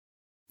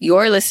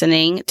You're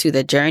listening to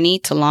the Journey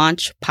to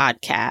Launch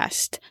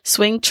podcast.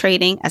 Swing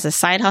trading as a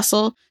side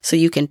hustle so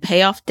you can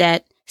pay off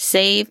debt,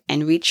 save,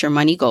 and reach your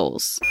money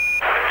goals.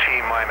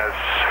 T-minus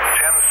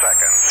 10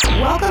 seconds.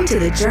 Welcome to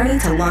the Journey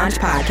to Launch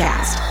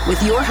podcast with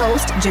your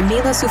host,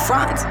 Jamila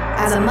Souffrant.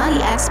 As a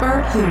money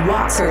expert who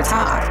walks her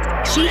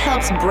talk, she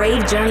helps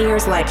brave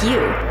journeyers like you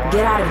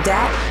get out of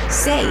debt,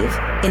 save,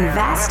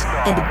 invest,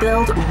 and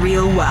build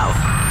real wealth.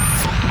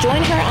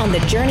 Join her on the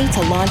journey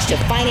to launch to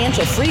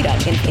financial freedom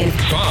in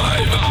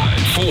 5,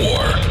 4,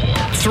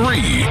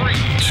 3,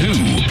 2,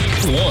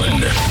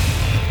 1.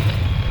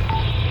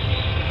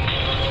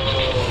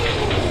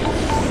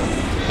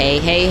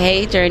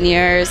 Hey,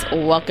 journeyers.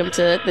 Welcome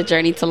to the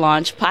Journey to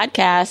Launch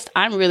podcast.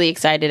 I'm really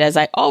excited, as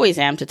I always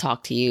am, to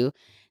talk to you.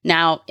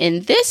 Now,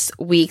 in this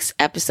week's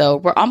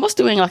episode, we're almost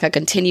doing like a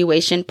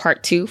continuation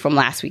part 2 from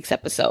last week's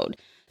episode.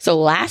 So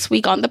last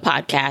week on the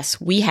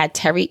podcast, we had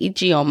Terry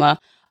Ijeoma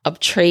of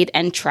Trade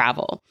and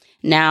Travel.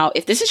 Now,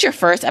 if this is your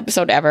first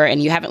episode ever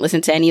and you haven't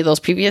listened to any of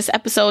those previous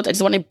episodes, I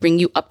just want to bring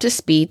you up to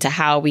speed to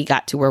how we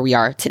got to where we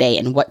are today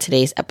and what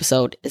today's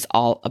episode is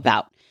all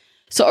about.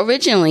 So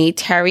originally,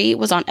 Terry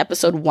was on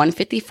episode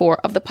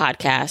 154 of the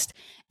podcast,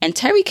 and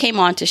Terry came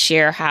on to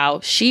share how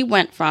she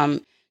went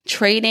from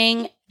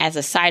trading as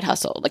a side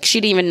hustle. Like,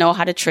 she didn't even know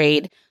how to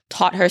trade,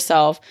 taught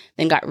herself,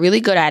 then got really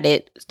good at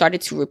it, started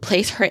to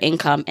replace her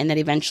income, and then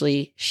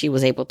eventually she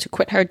was able to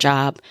quit her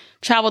job,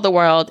 travel the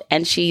world,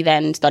 and she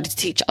then started to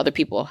teach other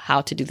people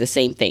how to do the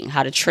same thing,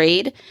 how to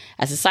trade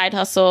as a side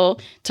hustle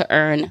to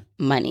earn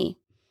money.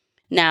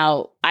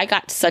 Now, I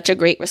got such a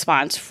great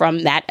response from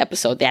that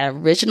episode, that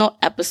original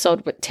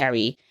episode with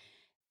Terry.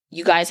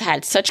 You guys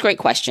had such great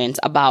questions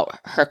about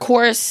her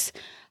course,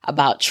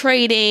 about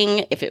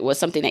trading, if it was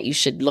something that you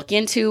should look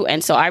into.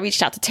 And so I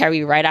reached out to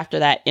Terry right after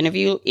that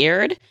interview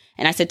aired.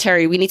 And I said,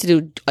 Terry, we need to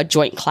do a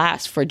joint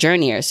class for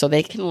journeyers so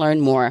they can learn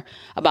more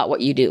about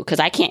what you do. Because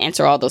I can't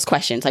answer all those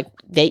questions. Like,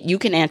 you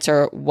can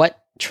answer what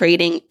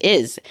trading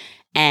is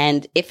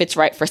and if it's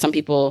right for some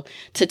people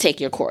to take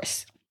your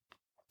course.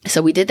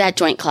 So we did that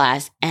joint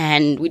class,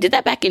 and we did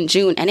that back in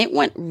June, and it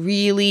went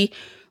really,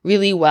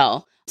 really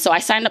well. So I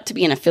signed up to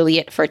be an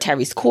affiliate for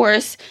Terry's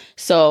course.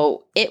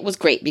 So it was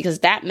great because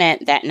that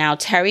meant that now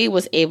Terry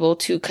was able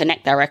to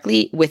connect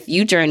directly with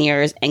you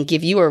journeyers and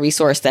give you a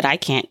resource that I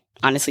can't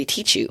honestly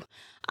teach you.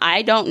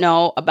 I don't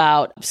know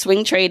about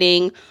swing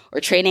trading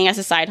or trading as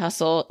a side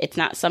hustle. It's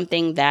not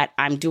something that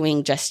I'm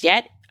doing just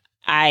yet.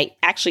 I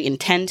actually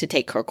intend to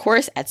take her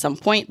course at some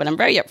point, but I'm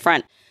very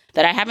upfront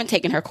that I haven't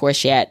taken her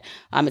course yet.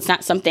 It's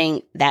not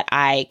something that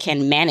I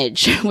can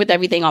manage with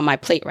everything on my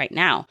plate right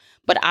now.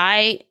 But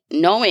I,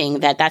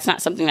 knowing that that's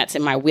not something that's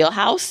in my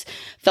wheelhouse,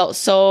 felt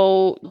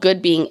so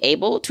good being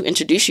able to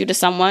introduce you to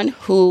someone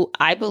who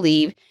I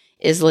believe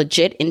is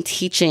legit in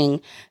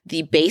teaching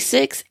the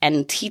basics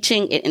and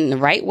teaching it in the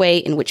right way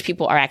in which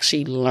people are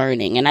actually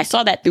learning. And I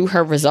saw that through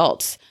her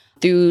results,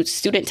 through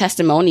student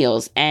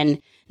testimonials.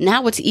 And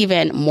now what's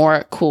even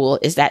more cool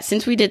is that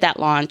since we did that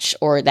launch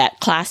or that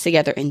class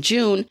together in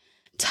June,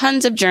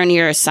 tons of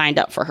journeyers signed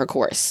up for her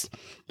course,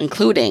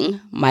 including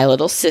my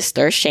little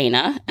sister,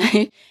 Shayna,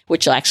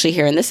 which you'll actually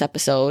hear in this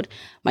episode.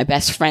 My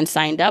best friend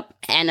signed up,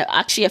 and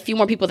actually a few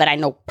more people that I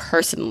know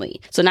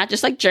personally. So not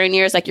just like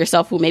journeyers like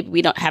yourself who maybe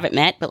we haven't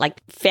met, but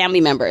like family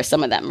members,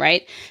 some of them,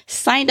 right?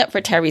 Signed up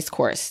for Terry's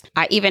course.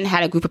 I even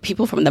had a group of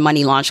people from the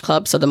Money Launch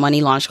Club. So the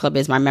Money Launch Club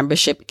is my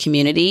membership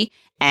community.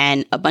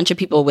 And a bunch of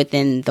people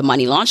within the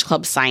Money Launch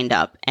Club signed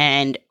up,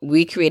 and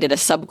we created a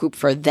subgroup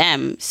for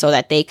them so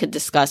that they could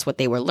discuss what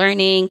they were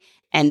learning.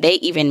 And they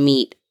even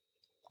meet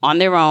on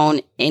their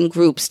own in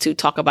groups to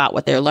talk about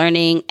what they're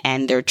learning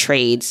and their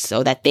trades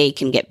so that they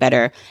can get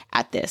better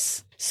at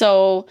this.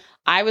 So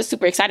I was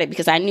super excited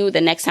because I knew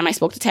the next time I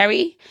spoke to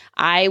Terry,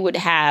 I would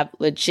have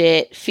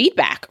legit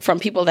feedback from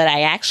people that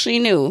I actually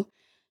knew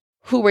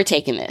who were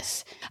taking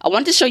this. I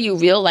wanted to show you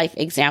real life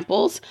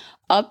examples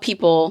of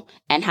people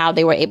and how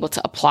they were able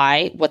to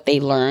apply what they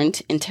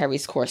learned in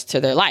Terry's course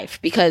to their life.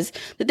 Because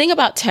the thing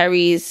about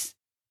Terry's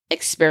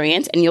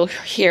experience, and you'll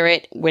hear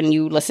it when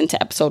you listen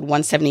to episode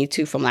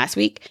 172 from last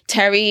week,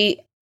 Terry,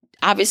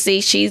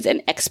 obviously, she's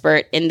an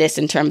expert in this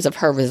in terms of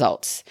her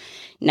results.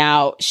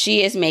 Now,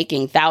 she is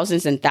making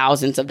thousands and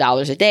thousands of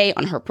dollars a day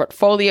on her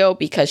portfolio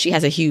because she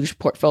has a huge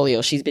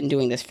portfolio. She's been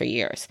doing this for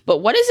years. But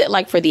what is it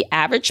like for the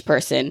average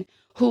person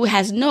who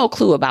has no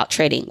clue about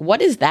trading?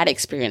 What is that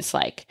experience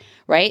like,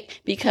 right?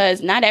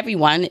 Because not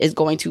everyone is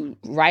going to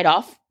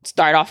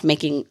start off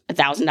making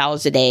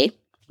 $1,000 a day.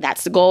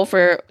 That's the goal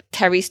for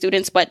Terry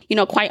students. But,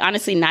 quite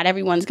honestly, not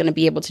everyone's going to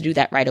be able to do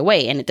that right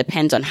away. And it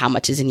depends on how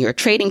much is in your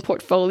trading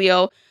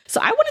portfolio. So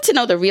I wanted to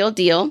know the real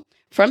deal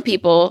from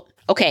people.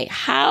 Okay,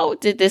 how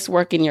did this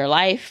work in your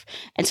life?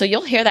 And so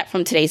you'll hear that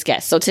from today's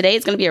guest. So today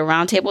is going to be a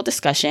roundtable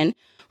discussion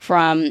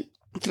from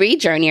 3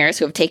 journeyers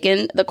who have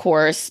taken the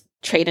course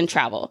Trade and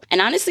Travel. And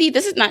honestly,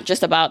 this is not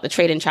just about the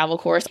Trade and Travel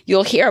course.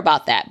 You'll hear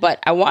about that, but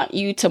I want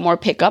you to more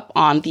pick up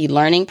on the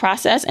learning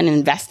process and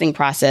investing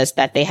process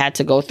that they had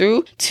to go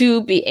through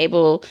to be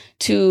able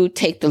to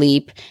take the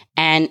leap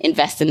and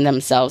invest in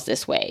themselves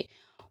this way.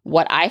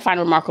 what I find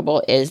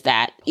remarkable is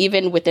that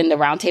even within the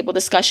roundtable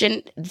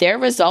discussion, their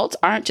results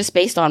aren't just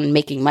based on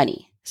making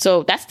money.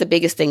 So that's the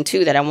biggest thing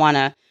too that I want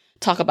to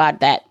talk about,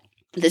 that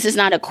this is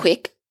not a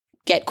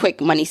get quick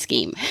money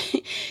scheme.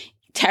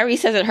 Terry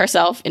says it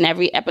herself in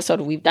every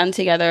episode we've done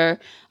together.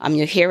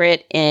 You'll hear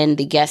it in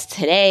the guest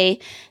today,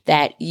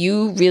 that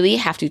you really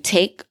have to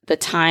take the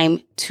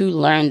time to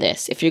learn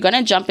this. If you're going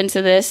to jump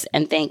into this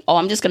and think, oh,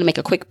 I'm just going to make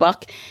a quick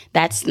buck,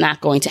 that's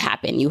not going to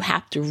happen. You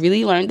have to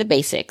really learn the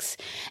basics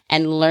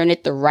and learn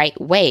it the right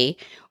way,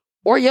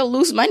 or you'll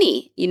lose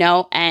money,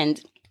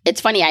 And it's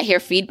funny, I hear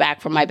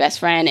feedback from my best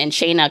friend and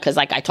Shayna, because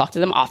I talk to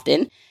them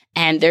often.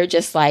 And they're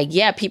just like,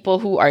 yeah, people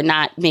who are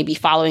not maybe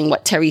following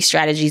what Terry's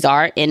strategies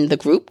are in the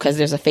group, because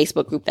there's a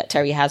Facebook group that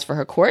Terry has for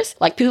her course.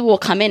 People will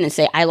come in and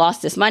say, I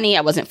lost this money.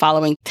 I wasn't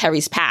following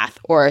Terry's path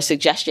or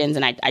suggestions.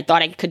 And I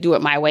thought I could do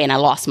it my way and I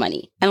lost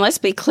money. And let's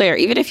be clear,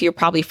 even if you're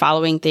probably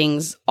following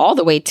things all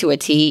the way to a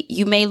T,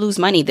 you may lose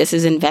money. This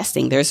is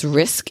investing. There's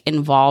risk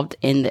involved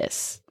in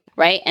this.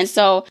 Right. And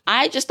so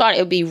I just thought it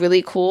would be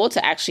really cool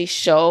to actually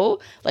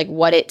show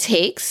what it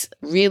takes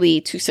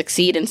really to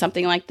succeed in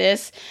something like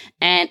this.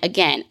 And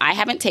again, I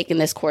haven't taken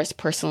this course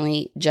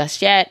personally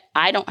just yet.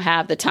 I don't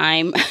have the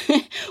time.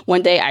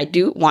 One day I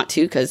do want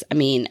to, because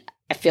I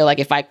feel like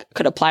if I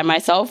could apply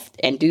myself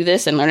and do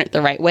this and learn it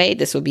the right way,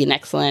 this would be an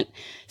excellent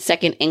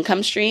second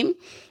income stream.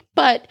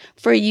 But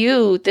for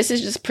you, this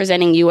is just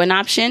presenting you an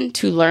option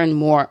to learn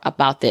more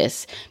about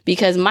this,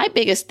 because my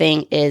biggest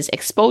thing is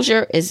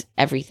exposure is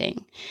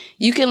everything.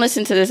 You can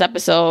listen to this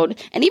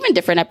episode and even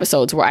different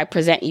episodes where I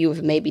present you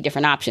with maybe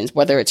different options,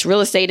 whether it's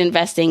real estate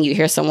investing, you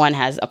hear someone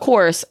has a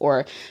course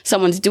or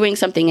someone's doing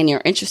something and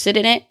you're interested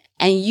in it.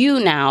 And you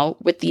now,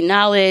 with the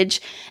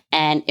knowledge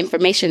and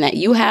information that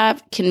you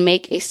have, can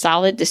make a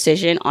solid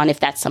decision on if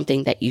that's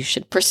something that you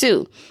should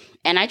pursue.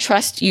 And I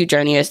trust you,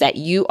 journeyers, that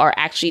you are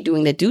actually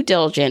doing the due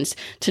diligence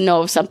to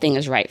know if something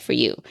is right for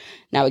you.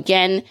 Now,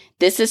 again,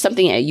 this is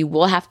something that you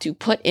will have to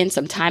put in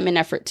some time and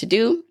effort to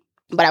do.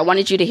 But I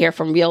wanted you to hear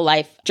from real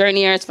life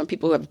journeyers, from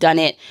people who have done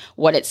it,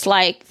 what it's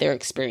like, their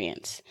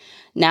experience.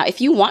 Now,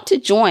 if you want to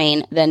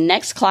join the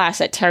next class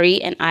that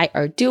Terry and I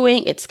are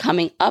doing, it's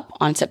coming up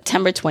on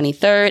September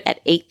 23rd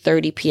at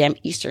 8:30 p.m.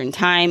 Eastern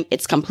Time.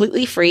 It's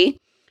completely free.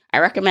 I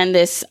recommend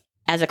this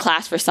as a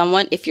class for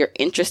someone if you're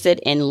interested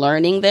in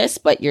learning this,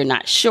 but you're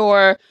not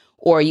sure,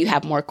 or you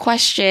have more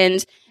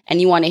questions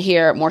and you want to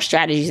hear more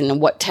strategies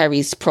and what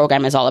Terry's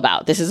program is all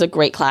about. This is a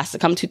great class to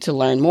come to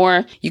learn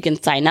more. You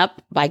can sign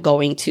up by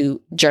going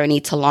to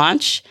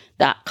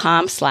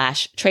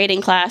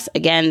journeytolaunch.com/trading class.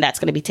 Again, that's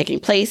going to be taking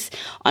place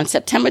on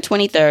September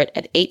 23rd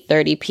at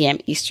 8:30 p.m.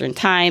 Eastern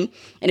Time.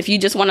 And if you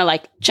just want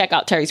to check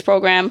out Terry's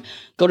program,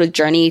 go to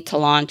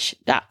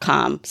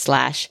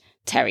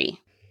journeytolaunch.com/Terry.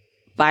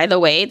 By the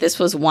way, this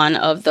was one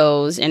of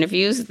those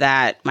interviews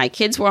that my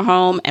kids were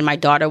home and my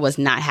daughter was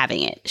not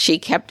having it. She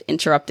kept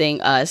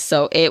interrupting us.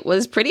 So it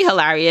was pretty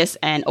hilarious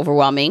and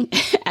overwhelming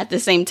at the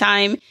same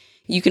time.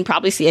 You can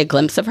probably see a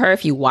glimpse of her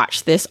if you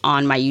watch this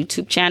on my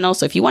YouTube channel.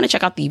 So if you want to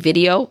check out the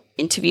video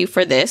interview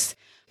for this,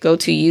 go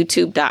to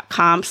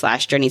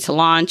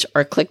youtube.com/journeytolaunch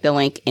or click the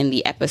link in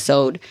the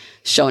episode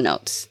show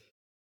notes.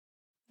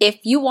 If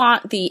you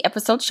want the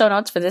episode show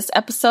notes for this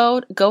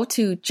episode, go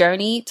to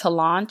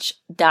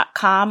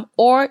journeytolaunch.com,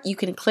 or you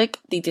can click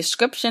the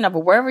description of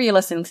wherever you're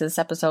listening to this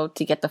episode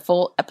to get the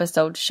full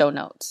episode show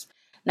notes.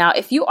 Now,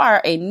 if you are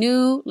a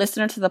new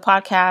listener to the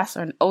podcast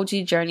or an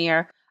OG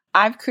journeyer,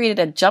 I've created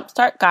a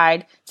jumpstart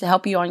guide to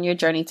help you on your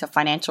journey to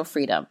financial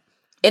freedom.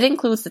 It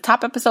includes the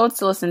top episodes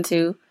to listen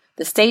to,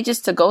 the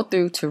stages to go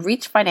through to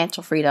reach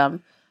financial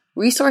freedom,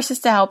 resources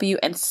to help you,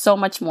 and so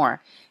much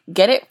more.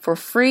 Get it for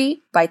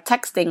free by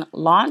texting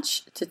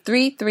LAUNCH to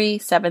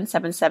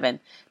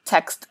 33777.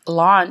 Text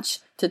LAUNCH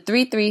to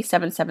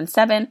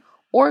 33777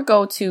 or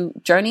go to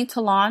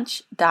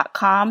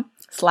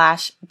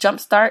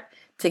journeytolaunch.com/jumpstart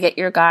to get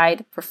your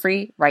guide for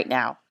free right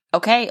now.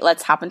 Okay,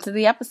 let's hop into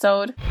the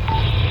episode.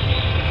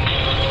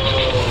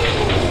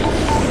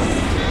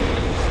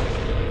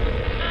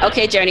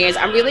 Okay, journeyers,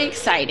 I'm really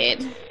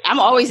excited.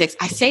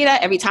 I say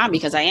that every time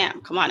because I am.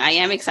 Come on, I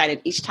am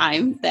excited each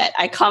time that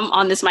I come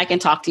on this mic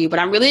and talk to you. But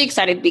I'm really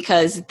excited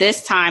because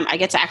this time I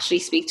get to actually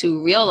speak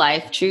to real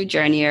life, true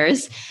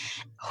journeyers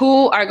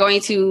who are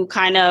going to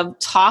kind of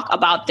talk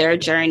about their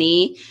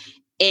journey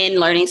in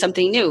learning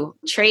something new,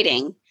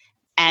 trading.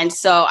 And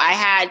so I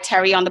had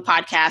Terry on the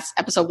podcast.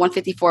 Episode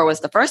 154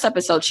 was the first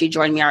episode she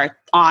joined me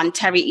on,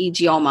 Terry E.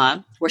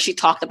 Gioma, where she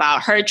talked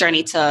about her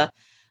journey to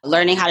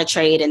learning how to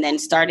trade and then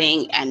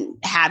starting and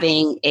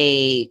having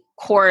a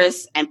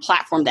course and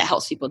platform that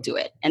helps people do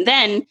it. And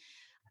then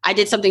I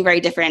did something very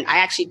different. I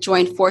actually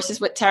joined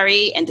forces with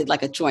Terry and did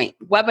a joint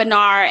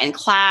webinar and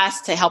class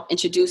to help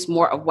introduce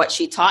more of what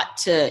she taught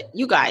to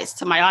you guys,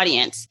 to my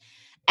audience.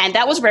 And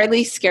that was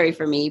really scary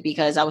for me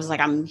because I was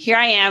here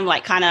I am,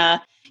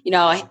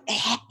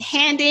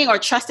 handing or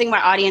trusting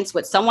my audience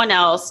with someone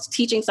else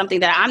teaching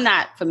something that I'm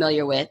not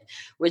familiar with,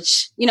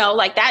 which,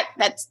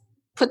 that's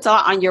puts a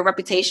lot on your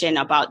reputation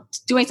about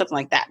doing something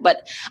like that.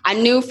 But I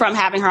knew from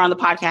having her on the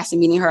podcast and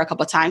meeting her a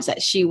couple of times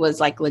that she was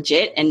like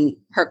legit and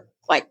her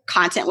like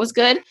content was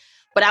good.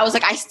 But I was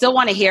like, I still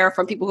want to hear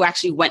from people who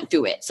actually went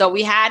through it. So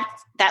we had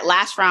that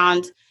last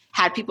round,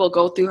 had people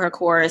go through her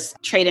course,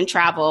 Trade and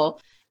Travel.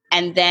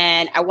 And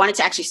then I wanted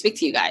to actually speak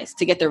to you guys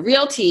to get the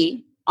real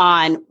tea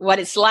on what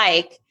it's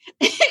like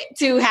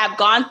to have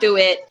gone through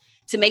it,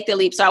 to make the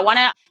leap. So I want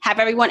to have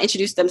everyone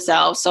introduce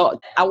themselves. So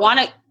I want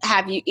to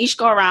have you each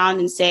go around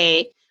and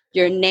say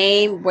your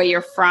name, where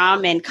you're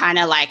from, and kind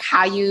of like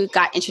how you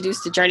got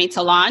introduced to Journey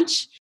to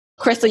Launch.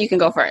 Crystal, you can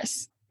go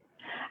first.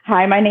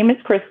 Hi, my name is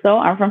Crystal.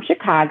 I'm from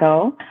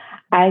Chicago.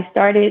 I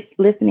started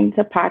listening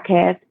to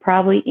podcasts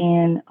probably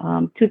in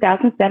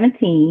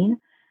 2017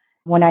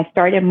 when I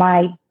started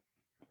my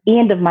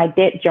end of my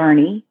debt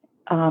journey.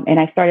 And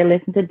I started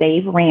listening to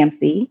Dave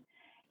Ramsey.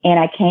 And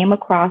I came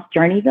across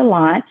Journey to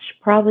Launch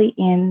probably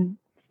in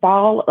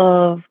fall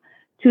of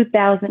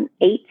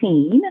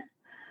 2018.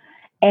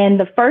 And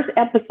the first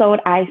episode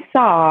I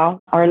saw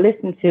or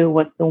listened to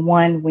was the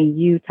one when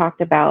you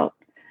talked about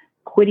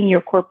quitting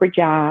your corporate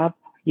job,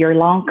 your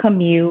long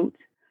commute,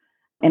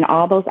 and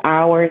all those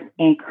hours.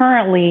 And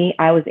currently,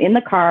 I was in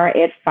the car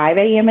at 5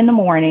 a.m. in the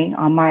morning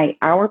on my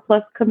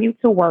hour-plus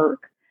commute to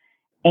work.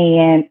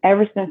 And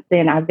ever since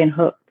then, I've been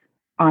hooked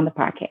on the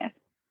podcast.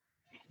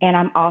 And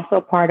I'm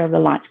also part of the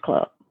Launch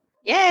Club.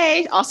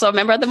 Yay. Also a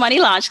member of the Money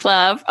Launch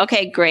Club.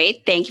 Okay,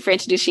 great. Thank you for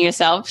introducing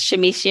yourself.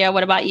 Shamicia,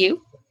 what about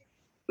you?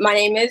 My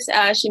name is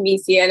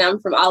Shamicia, and I'm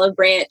from Olive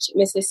Branch,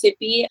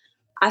 Mississippi.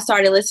 I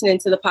started listening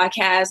to the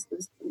podcast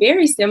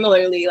very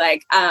similarly.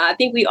 I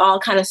think we all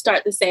kind of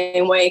start the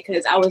same way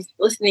because I was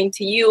listening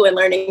to you and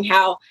learning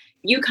how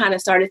you kind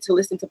of started to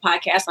listen to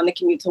podcasts on the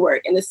commute to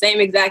work. And the same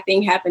exact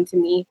thing happened to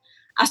me.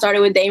 I started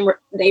with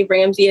Dave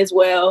Ramsey as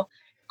well.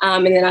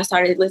 And then I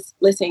started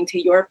listening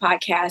to your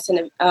podcast.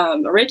 And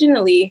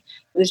originally,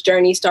 this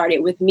journey started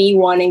with me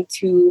wanting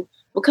to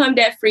become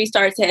debt-free,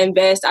 start to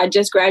invest. I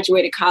just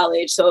graduated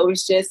college. So it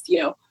was just,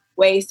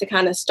 ways to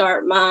kind of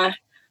start my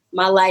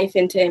life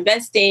into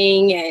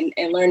investing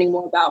and learning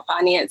more about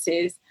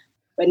finances.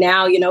 But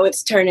now,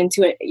 it's turned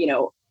into,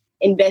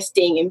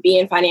 investing and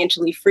being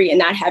financially free and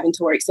not having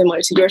to work,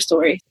 similar to your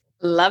story.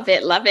 Love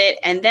it. Love it.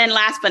 And then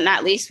last but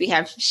not least, we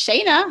have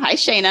Shayna. Hi,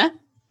 Shayna.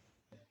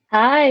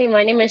 Hi,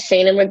 my name is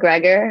Shayna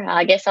McGregor.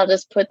 I guess I'll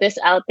just put this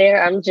out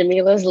there. I'm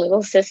Jamila's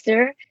little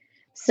sister.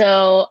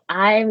 So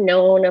I've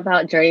known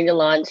about Journey to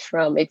Launch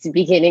from its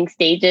beginning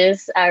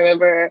stages. I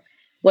remember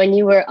when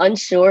you were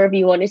unsure if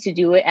you wanted to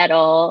do it at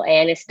all,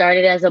 and it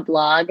started as a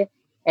blog,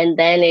 and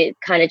then it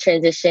kind of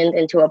transitioned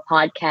into a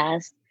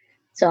podcast.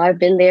 So I've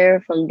been there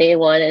from day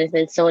one, and it's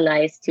been so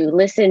nice to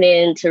listen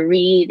in, to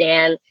read,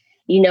 and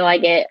I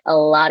get a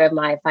lot of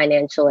my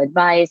financial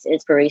advice,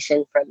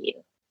 inspiration from you.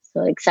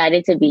 So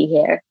excited to be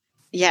here.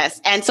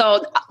 Yes. And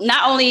so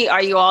not only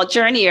are you all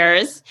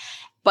journeyers,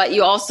 but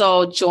you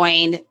also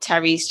joined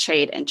Terry's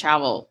Trade and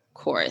Travel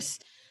course.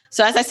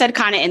 So as I said,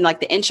 kind of in like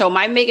the intro,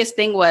 my biggest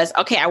thing was,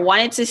 okay, I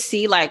wanted to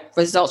see like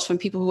results from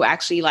people who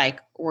actually like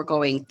were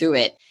going through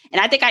it. And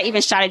I think I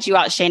even shouted you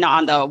out, Shayna,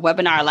 on the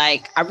webinar.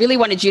 Like, I really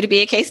wanted you to be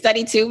a case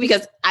study too,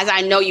 because as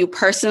I know you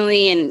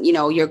personally and,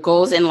 your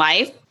goals in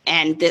life,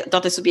 and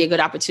thought this would be a good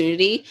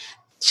opportunity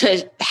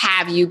to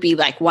have you be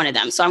like one of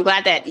them. So I'm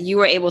glad that you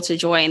were able to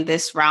join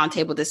this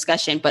roundtable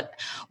discussion. But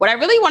what I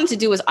really wanted to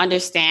do was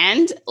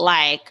understand,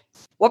 like,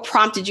 what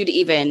prompted you to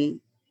even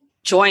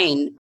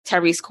join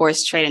Terry's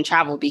course, Trade and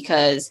Travel,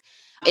 because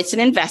it's an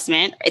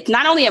investment. It's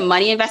not only a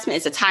money investment,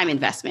 it's a time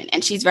investment.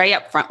 And she's very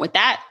upfront with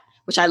that,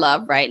 which I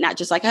love, right? Not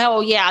just like,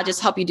 oh yeah, I'll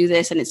just help you do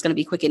this and it's going to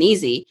be quick and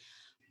easy.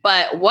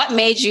 But what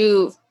made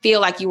you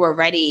feel like you were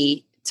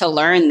ready to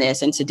learn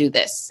this and to do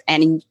this?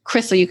 And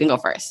Crystal, you can go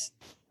first.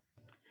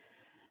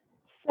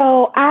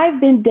 So I've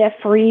been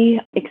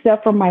debt-free,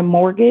 except for my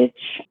mortgage,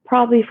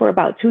 probably for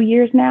about 2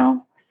 years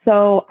now.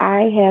 So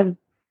I have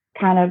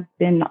kind of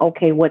been,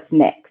 okay, what's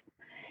next?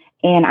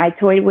 And I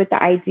toyed with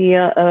the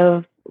idea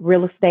of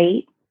real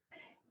estate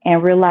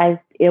and realized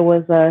it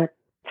was a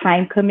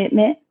time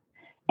commitment.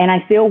 And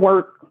I still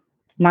work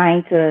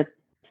 9 to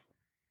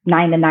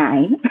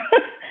 9.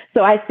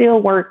 So I still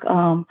work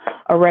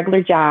a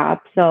regular job.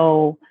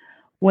 So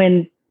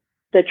when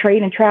the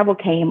Trade and Travel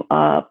came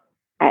up,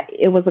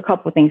 it was a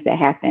couple of things that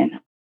happened.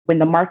 When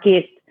the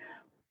market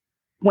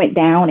went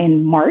down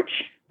in March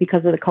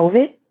because of the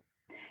COVID,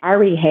 I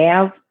already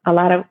have a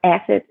lot of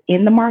assets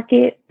in the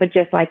market, but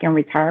just like in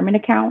retirement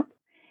accounts.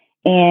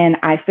 And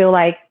I feel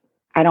like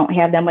I don't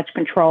have that much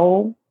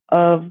control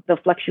of the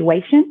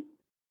fluctuation.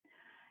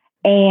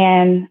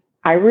 And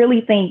I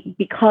really think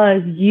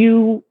because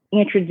you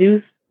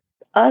introduced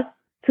us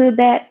to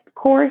that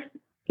course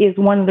is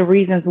one of the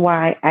reasons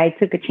why I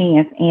took a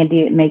chance and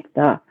did make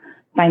the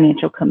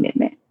financial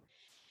commitment.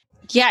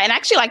 Yeah. And I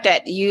actually like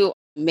that you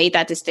made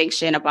that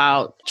distinction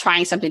about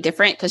trying something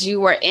different because you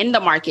were in the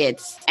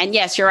markets. And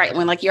yes, you're right.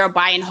 When like you're a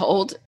buy and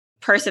hold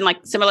person, like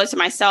similar to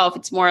myself,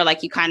 it's more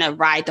like you kind of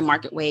ride the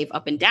market wave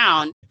up and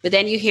down. But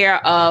then you hear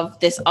of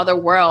this other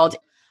world.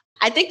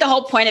 I think the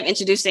whole point of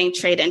introducing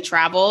Trade and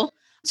Travel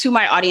to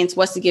my audience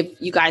was to give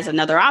you guys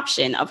another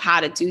option of how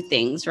to do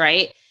things,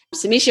 right?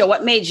 Samisha,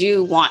 what made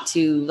you want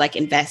to like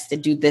invest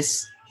and do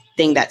this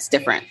thing that's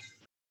different?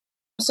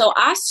 So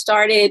I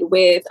started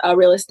with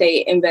real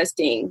estate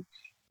investing,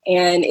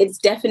 and it's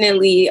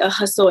definitely a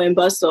hustle and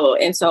bustle.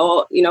 And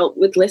so,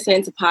 with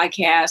listening to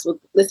podcasts, with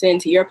listening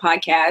to your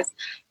podcast,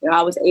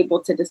 I was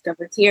able to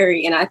discover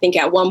Terry. And I think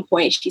at one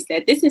point she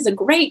said, this is a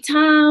great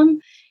time,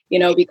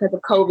 because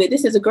of COVID,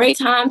 this is a great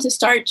time to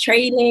start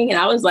trading. And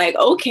I was like,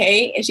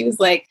 okay. And she was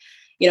like,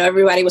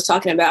 everybody was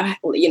talking about,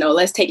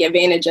 let's take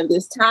advantage of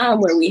this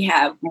time where we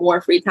have more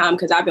free time,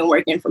 because I've been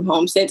working from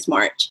home since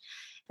March.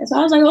 And so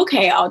I was like,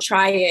 okay, I'll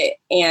try it.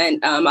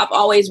 And I've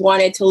always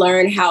wanted to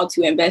learn how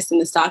to invest in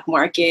the stock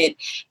market.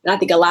 And I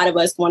think a lot of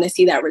us want to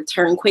see that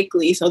return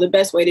quickly. So the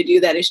best way to do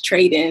that is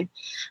trading.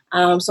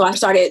 So I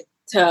started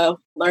to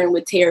learn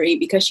with Terry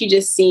because she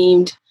just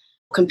seemed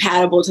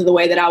compatible to the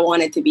way that I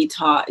wanted to be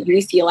taught.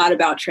 You see a lot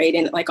about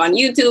trading like on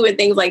YouTube and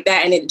things like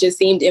that. And it just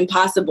seemed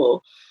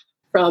impossible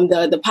from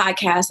the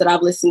podcasts that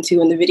I've listened to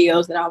and the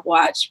videos that I've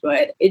watched.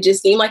 But it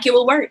just seemed like it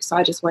would work. So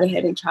I just went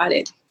ahead and tried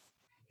it.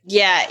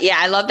 Yeah,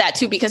 I love that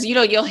too, because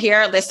you'll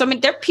hear this. I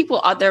mean, there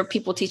are other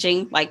people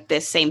teaching like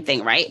this same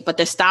thing, right? But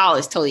their style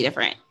is totally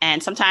different.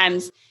 And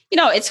sometimes,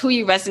 it's who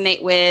you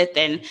resonate with,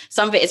 and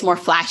some of it is more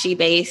flashy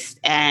based,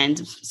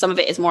 and some of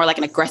it is more like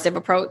an aggressive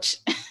approach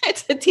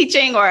to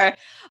teaching. Or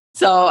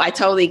so I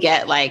totally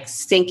get like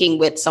syncing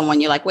with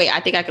someone. You're like, wait, I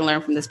think I can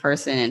learn from this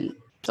person. And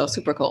so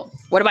super cool.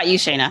 What about you,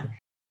 Shayna?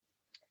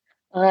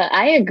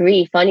 I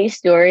agree. Funny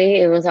story.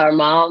 It was our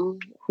mom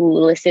who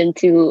listened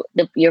to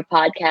your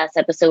podcast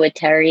episode with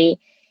Terry,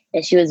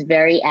 and she was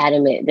very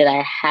adamant that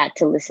I had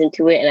to listen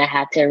to it and I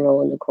had to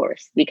enroll in the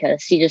course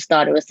because she just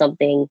thought it was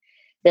something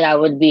that I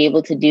would be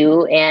able to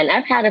do. And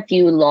I've had a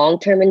few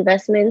long-term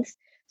investments,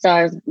 so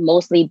I was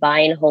mostly buy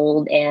and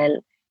hold,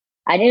 and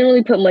I didn't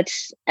really put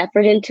much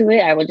effort into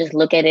it. I would just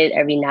look at it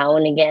every now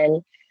and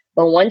again.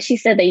 But once she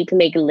said that you can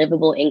make a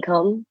livable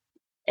income,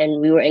 and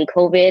we were in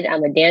COVID,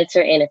 I'm a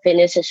dancer and a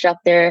fitness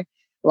instructor,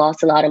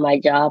 lost a lot of my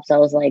jobs. So I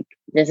was like,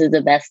 this is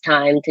the best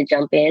time to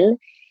jump in.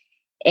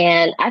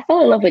 And I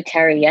fell in love with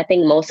Terry. I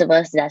think most of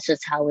us, that's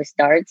just how it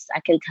starts.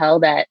 I can tell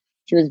that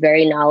she was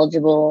very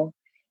knowledgeable.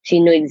 She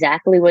knew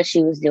exactly what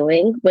she was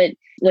doing. But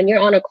when you're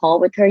on a call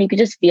with her, you could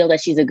just feel that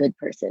she's a good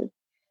person.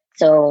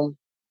 So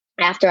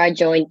after I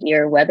joined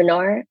your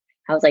webinar,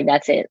 I was like,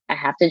 that's it. I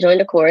have to join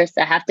the course.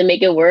 I have to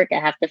make it work. I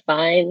have to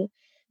find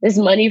this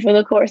money for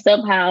the course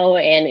somehow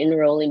and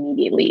enroll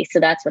immediately. So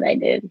that's what I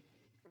did.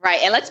 Right.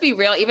 And let's be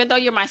real, even though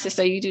you're my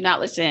sister, you do not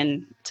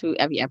listen to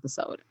every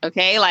episode.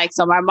 Okay. Like,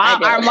 so our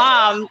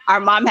mom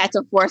had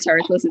to force her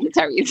to listen to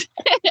Terry's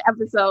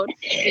episode.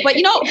 But,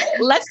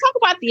 let's talk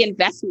about the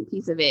investment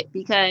piece of it,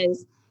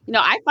 because,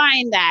 I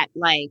find that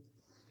like,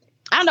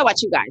 I don't know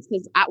about you guys,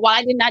 because while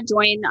I did not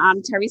join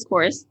Terry's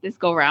course this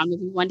go around,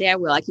 maybe one day I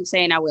will. I keep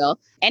saying I will.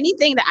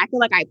 Anything that I feel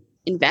like I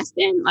invest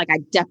in, like I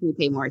definitely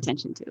pay more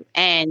attention to.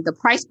 And the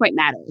price point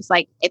matters.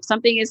 Like if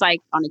something is like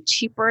on a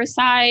cheaper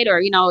side, or,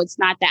 it's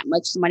not that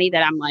much money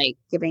that I'm like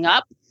giving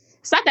up,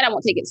 it's not that I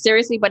won't take it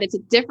seriously, but it's a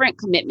different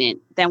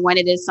commitment than when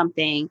it is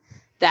something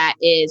that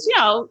is,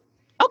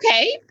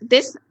 okay,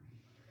 this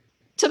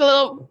took a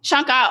little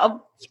chunk out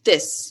of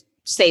this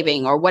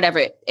saving or whatever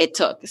it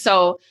took.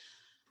 So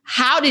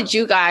how did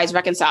you guys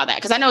reconcile that?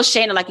 Because I know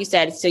Shayna, like you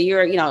said, so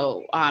you're,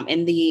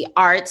 in the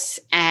arts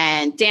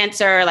and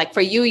dancer, like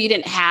for you, you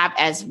didn't have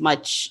as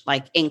much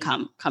like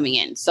income coming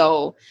in.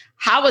 So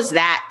how was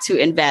that to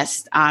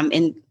invest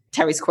in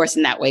Terry's course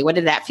in that way? What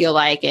did that feel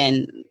like?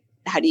 And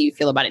how do you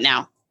feel about it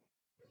now?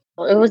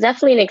 Well, it was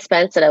definitely an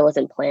expense that I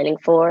wasn't planning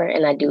for.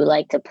 And I do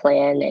like to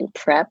plan and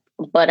prep,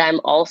 but I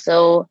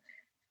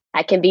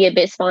can be a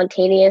bit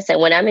spontaneous. And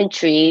when I'm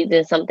intrigued,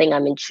 there's something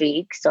I'm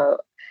intrigued. So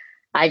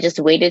I just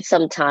waited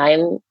some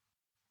time,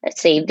 I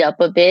saved up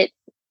a bit.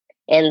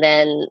 And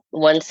then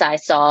once I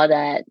saw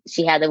that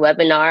she had the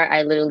webinar,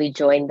 I literally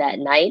joined that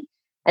night.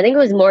 I think it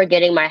was more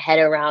getting my head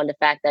around the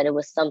fact that it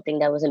was something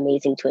that was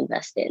amazing to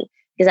invest in,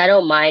 because I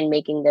don't mind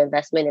making the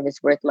investment if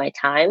it's worth my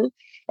time,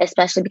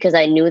 especially because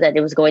I knew that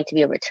there was going to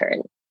be a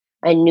return.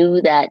 I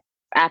knew that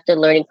after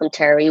learning from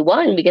Terry,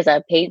 one, because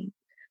I paid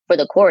for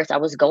the course, I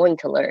was going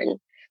to learn.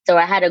 So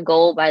I had a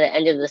goal by the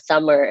end of the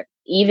summer,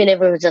 even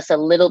if it was just a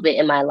little bit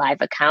in my live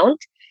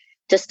account,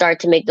 to start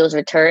to make those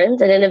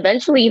returns and then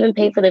eventually even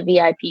pay for the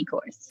VIP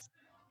course.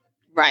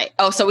 Right.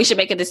 Oh, so we should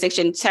make a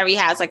distinction. Terry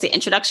has like the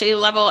introductory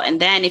level. And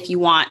then if you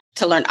want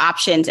to learn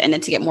options and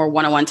then to get more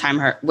one-on-one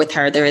time with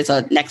her, there is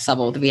a next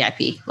level, the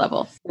VIP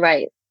level.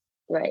 Right.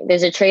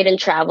 There's a trade and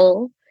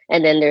travel,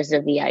 and then there's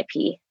a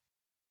VIP.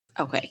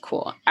 Okay,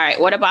 cool. All right.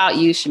 What about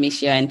you,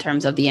 Shamisha, in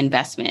terms of the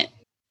investment?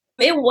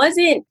 It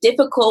wasn't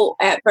difficult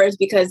at first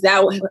because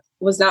that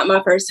was not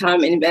my first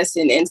time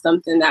investing in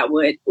something that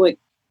would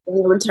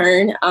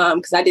return,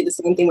 because I did the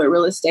same thing with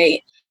real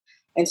estate.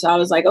 And so I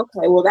was like,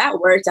 okay, well, that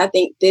worked. I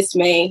think this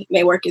may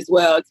work as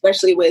well,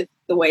 especially with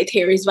the way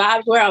Terry's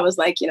vibes were. I was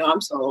like,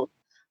 I'm sold.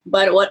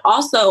 But what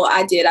also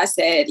I did, I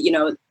said,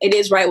 it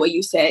is right what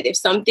you said. If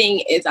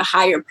something is a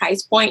higher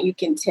price point, you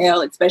can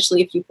tell,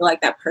 especially if you feel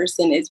like that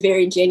person is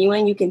very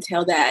genuine, you can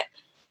tell that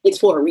it's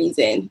for a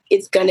reason.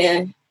 It's going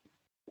to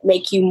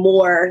make you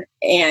more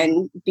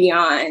and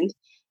beyond.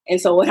 And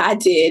so what I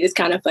did is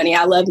kind of funny.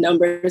 I love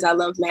numbers. I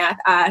love math.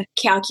 I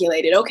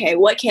calculated, okay,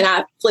 what can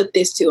I flip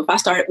this to? If I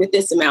start with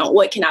this amount,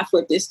 what can I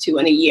flip this to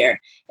in a year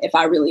if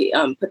I really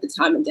put the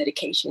time and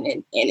dedication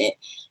in it?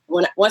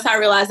 Once I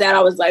realized that,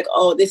 I was like,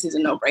 oh, this is a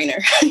no-brainer.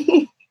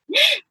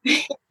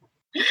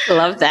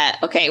 Love that.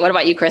 Okay, what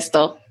about you,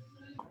 Crystal?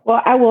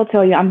 Well, I will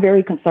tell you, I'm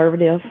very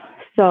conservative.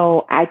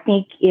 So I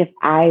think if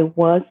I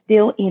was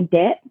still in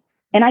debt,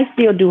 and I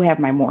still do have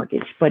my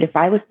mortgage, but if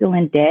I was still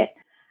in debt,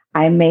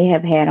 I may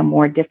have had a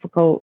more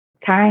difficult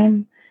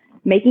time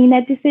making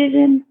that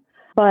decision.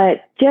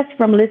 But just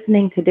from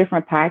listening to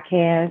different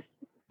podcasts,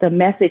 the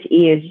message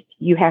is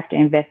you have to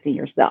invest in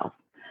yourself.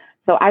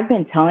 So I've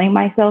been telling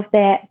myself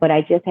that, but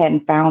I just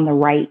hadn't found the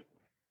right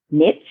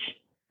niche.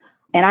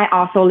 And I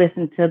also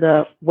listened to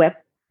the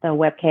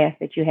webcast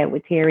that you had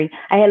with Terry.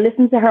 I had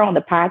listened to her on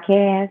the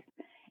podcast,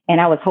 and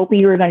I was hoping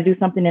you were going to do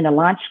something in the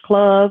launch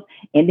club.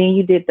 And then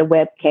you did the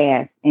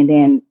webcast. And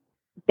then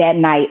that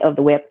night of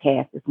the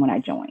webcast is when I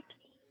joined.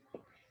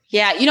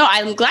 Yeah,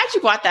 I'm glad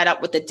you brought that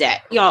up with the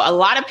debt. A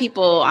lot of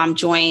people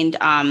joined,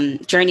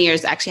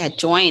 Journeyers actually had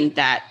joined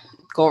that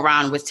go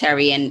around with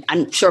Terry. And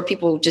I'm sure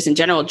people just in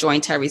general join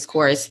Terry's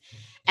course.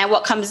 And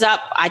what comes up,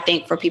 I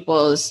think, for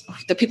people is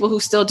the people who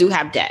still do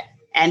have debt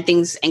and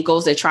things and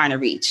goals they're trying to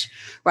reach,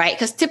 right?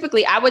 Because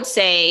typically I would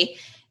say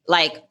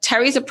like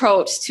Terry's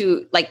approach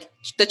to like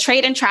the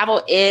trade and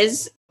travel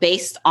is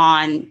based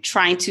on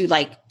trying to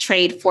like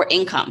trade for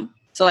income.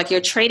 So like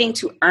you're trading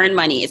to earn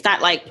money. It's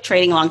not like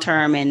trading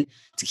long-term and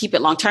to keep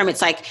it long-term.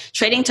 It's like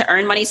trading to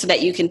earn money so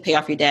that you can pay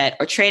off your debt,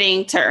 or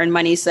trading to earn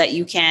money so that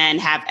you can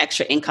have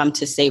extra income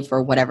to save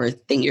for whatever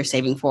thing you're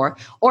saving for,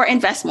 or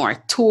invest more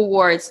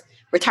towards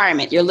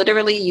retirement. You're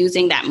literally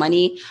using that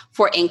money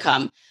for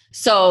income.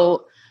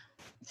 So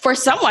for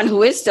someone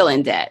who is still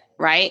in debt,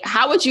 right?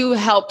 How would you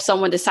help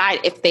someone decide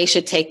if they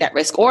should take that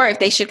risk or if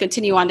they should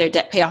continue on their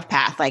debt payoff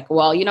path? Like,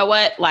 well, you know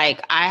what?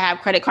 Like I have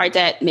credit card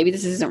debt. Maybe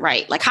this isn't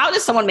right. Like, how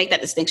does someone make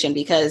that distinction?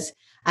 Because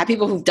I have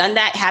people who've done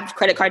that, have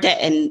credit card debt,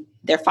 and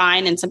they're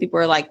fine. And some people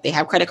are like, they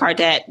have credit card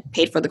debt,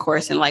 paid for the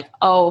course, and like,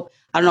 oh,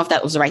 I don't know if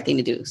that was the right thing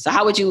to do. So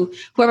how would you,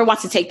 whoever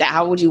wants to take that,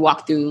 how would you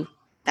walk through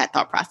that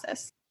thought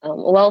process?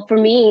 Well, for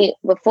me,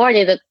 before I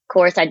did the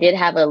course, I did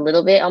have a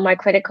little bit on my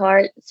credit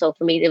card. So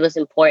for me, it was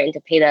important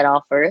to pay that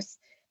off first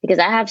because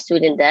I have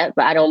student debt,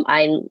 but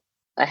I'm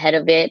ahead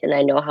of it and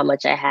I know how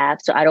much I have.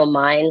 So I don't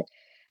mind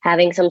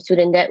having some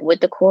student debt with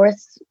the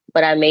course,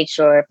 but I made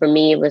sure for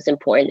me, it was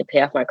important to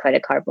pay off my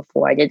credit card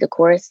before I did the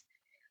course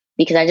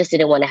because I just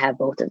didn't want to have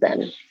both of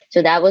them.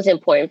 So that was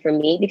important for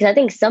me because I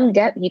think some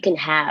debt you can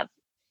have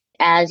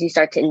as you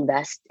start to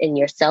invest in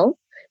yourself,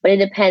 but it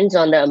depends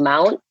on the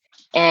amount.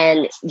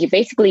 And you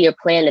basically your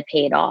plan to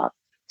pay it off.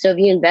 So if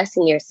you invest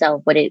in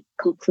yourself, but it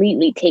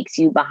completely takes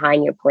you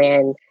behind your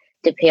plan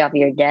to pay off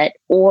your debt,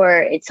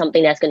 or it's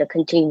something that's going to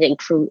continue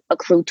to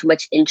accrue too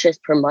much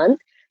interest per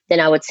month, then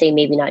I would say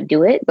maybe not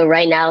do it. But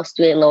right now,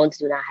 student loans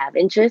do not have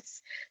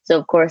interest. So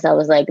of course, I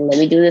was like, let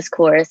me do this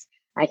course.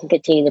 I can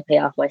continue to pay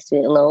off my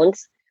student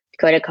loans.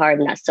 Credit card,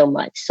 not so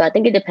much. So I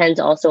think it depends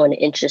also on the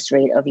interest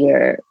rate of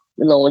your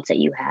loans that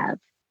you have.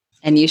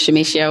 And you,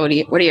 Shamisha,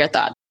 what are your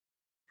thoughts?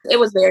 It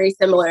was very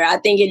similar. I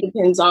think it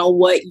depends on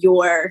what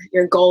your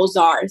goals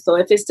are. So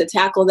if it's to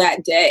tackle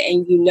that debt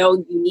and you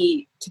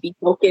need to be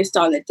focused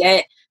on the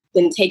debt,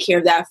 then take care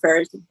of that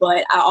first.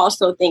 But I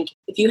also think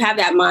if you have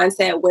that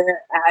mindset,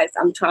 whereas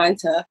I'm trying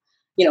to,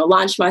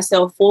 launch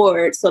myself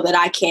forward so that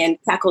I can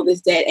tackle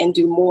this debt and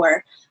do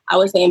more, I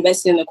would say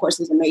investing in the course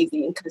is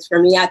amazing. Because for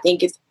me, I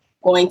think it's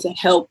going to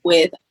help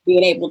with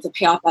being able to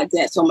pay off my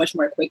debt so much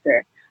more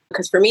quicker.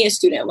 Because for me, it's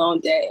student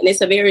loan debt and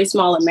it's a very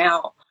small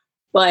amount.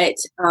 But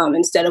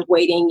instead of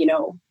waiting,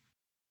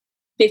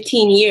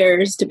 15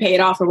 years to pay it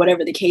off or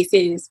whatever the case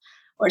is,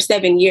 or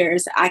 7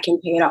 years, I can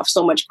pay it off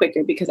so much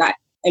quicker because I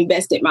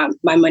invested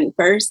my money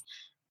first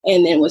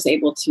and then was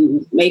able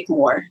to make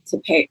more to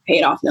pay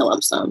it off in a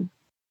lump sum.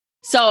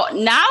 So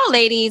now,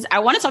 ladies, I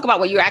want to talk about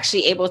what you're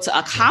actually able to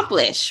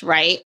accomplish,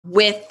 right,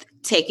 with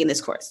taking this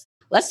course.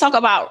 Let's talk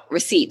about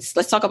receipts.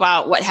 Let's talk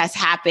about what has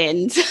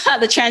happened,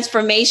 the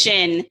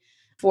transformation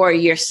for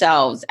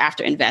yourselves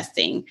after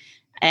investing.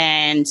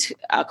 And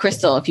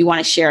Crystal, if you want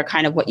to share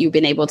kind of what you've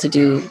been able to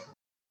do.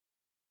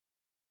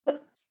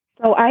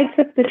 So I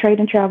took the trade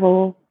and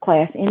travel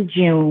class in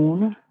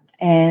June,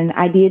 and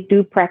I did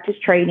do practice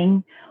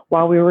trading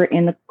while we were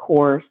in the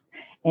course.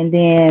 And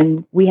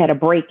then we had a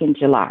break in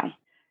July.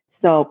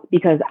 So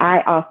because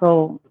I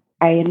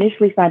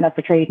initially signed up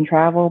for trade and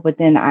travel, but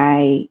then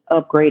I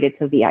upgraded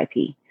to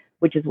VIP,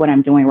 which is what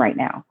I'm doing right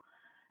now.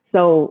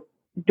 So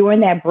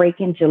during that break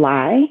in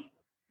July,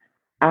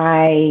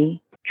 I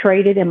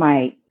traded in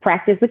my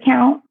practice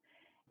account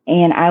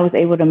and I was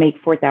able to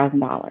make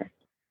 $4,000.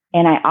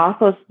 And I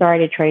also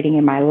started trading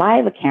in my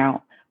live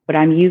account, but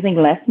I'm using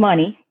less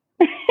money.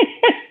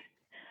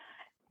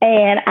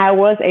 And I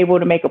was able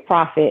to make a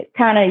profit,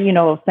 kind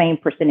of, same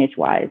percentage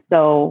wise.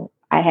 So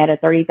I had a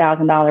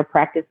 $30,000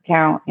 practice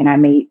account and I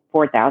made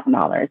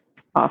 $4,000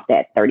 off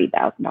that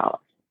 $30,000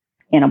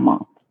 in a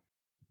month.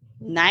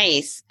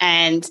 Nice.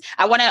 And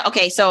I want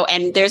to,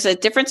 and there's a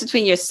difference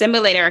between your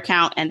simulator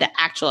account and the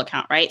actual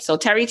account, right? So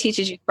Terry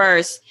teaches you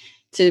first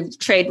to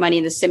trade money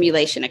in the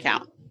simulation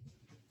account.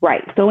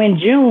 Right. So in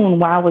June,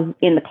 while I was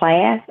in the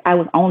class, I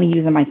was only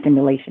using my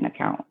simulation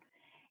account.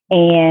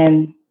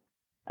 And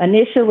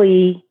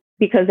initially,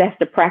 because that's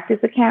the practice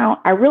account,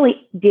 I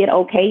really did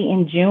okay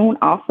in June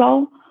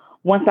also,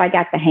 once I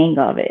got the hang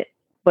of it.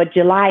 But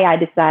July, I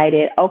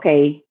decided,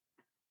 okay,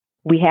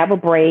 we have a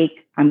break.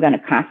 I'm going to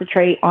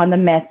concentrate on the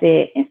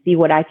method and see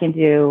what I can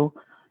do.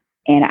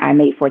 And I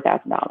made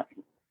 $4,000.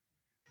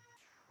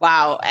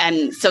 Wow.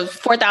 And so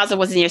 4,000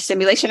 was in your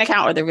simulation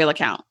account or the real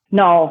account?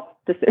 No,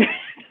 the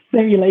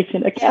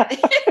simulation account.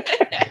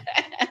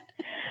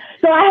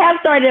 So I have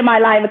started in my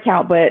live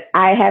account, but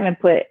I haven't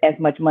put as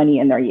much money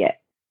in there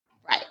yet.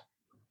 Right.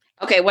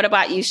 Okay. What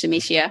about you,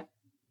 Shamicia?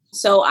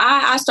 So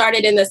I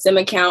started in the sim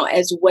account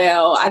as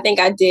well. I think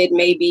I did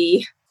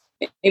maybe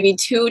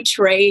 2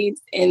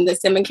 trades in the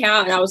sim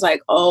account. And I was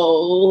like,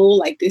 oh,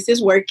 like this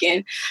is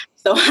working.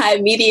 So I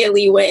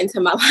immediately went into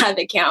my live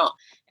account.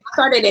 I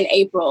started in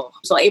April.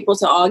 So April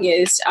to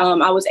August,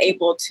 I was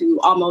able to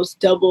almost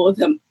double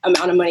the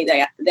amount of money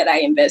that I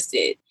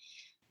invested.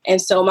 And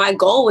so my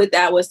goal with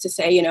that was to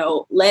say,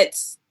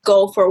 let's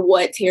go for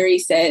what Terry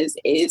says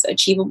is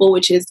achievable,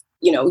 which is,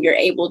 you're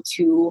able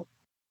to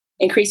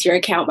increase your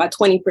account by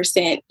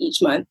 20%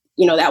 each month,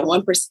 that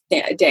 1%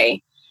 a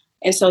day.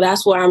 And so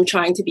that's what I'm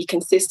trying to be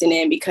consistent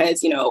in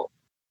because,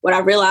 what I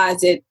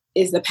realized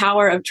is the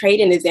power of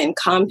trading is in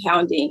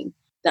compounding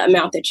the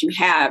amount that you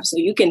have. So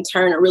you can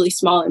turn a really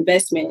small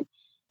investment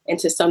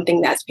into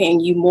something that's paying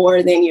you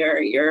more than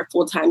your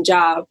full-time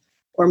job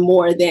or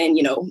more than,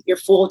 your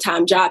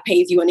full-time job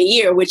pays you in a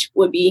year, which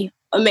would be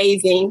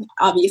amazing.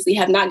 Obviously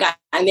have not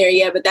gotten there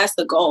yet, but that's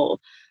the goal.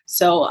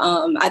 So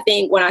I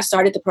think when I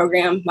started the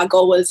program, my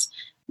goal was,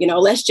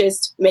 let's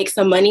just make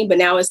some money. But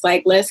now it's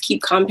like, let's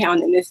keep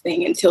compounding this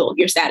thing until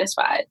you're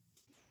satisfied.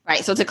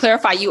 Right. So to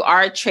clarify, you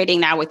are trading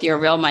now with your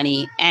real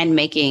money and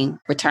making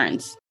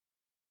returns.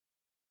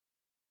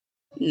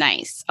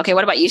 Nice. Okay.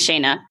 What about you,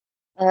 Shayna?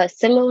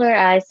 Similar,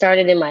 I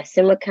started in my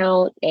sim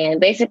account, and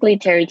basically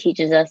Terry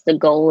teaches us the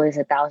goal is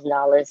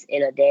 $1,000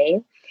 in a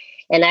day.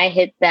 And I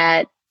hit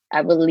that,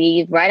 I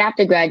believe, right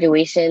after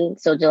graduation.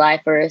 So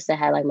July 1st, I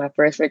had like my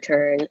first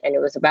return, and it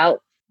was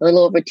about a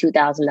little over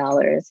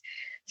 $2,000.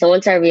 So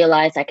once I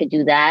realized I could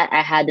do that,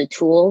 I had the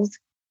tools.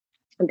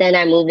 Then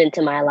I moved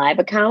into my live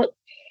account.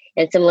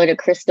 And similar to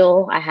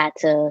Crystal,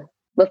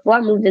 before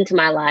I moved into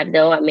my live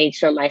though, I made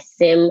sure my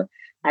sim,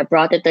 I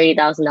brought the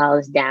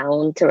 $30,000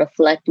 down to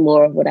reflect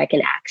more of what I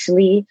can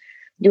actually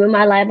do in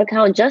my live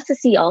account, just to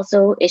see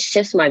also it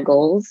shifts my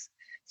goals.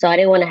 So I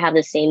didn't want to have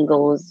the same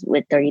goals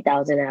with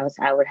 30,000 as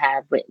I would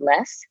have with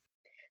less.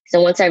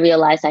 So once I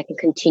realized I can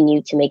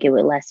continue to make it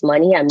with less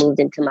money, I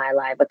moved into my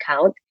live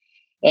account.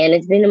 And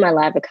it's been in my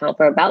live account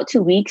for about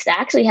 2 weeks. I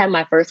actually had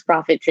my first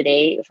profit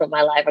today from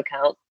my live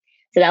account.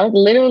 So that was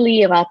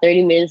literally about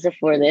 30 minutes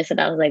before this. And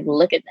I was like,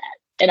 look at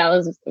that. And I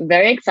was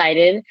very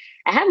excited.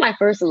 I had my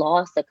first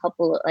loss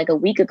a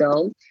week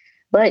ago,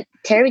 but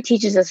Terry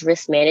teaches us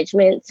risk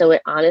management. So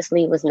it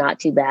honestly was not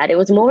too bad. It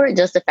was more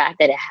just the fact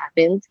that it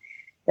happened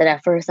that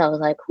at first I was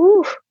like,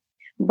 whew.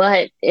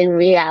 But in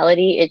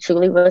reality, it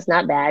truly was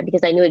not bad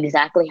because I knew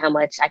exactly how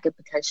much I could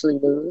potentially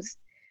lose.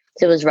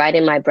 So it was right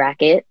in my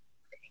bracket.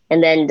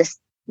 And then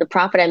the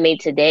profit I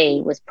made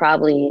today was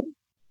probably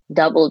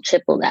double,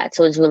 triple that.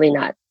 So it's really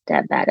not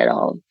that bad at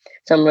all.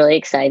 So I'm really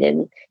excited.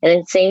 And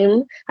then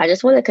same, I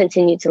just want to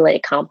continue to let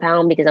it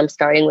compound because I'm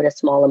starting with a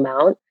small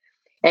amount.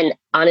 And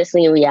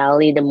honestly, in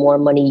reality, the more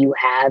money you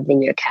have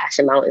in your cash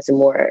amount is the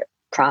more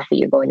profit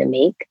you're going to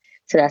make.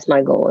 So that's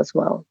my goal as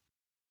well.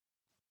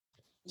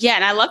 Yeah.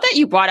 And I love that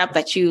you brought up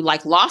that you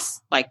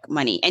lost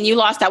money and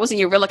that was in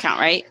your real account,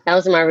 right? That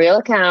was in my real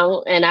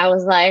account. And I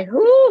was like,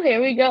 ooh,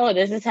 here we go.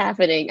 This is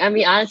happening. I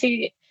mean,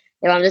 honestly,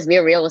 if I'm just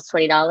being real, it was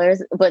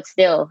 $20, but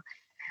still,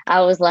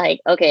 I was like,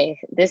 okay,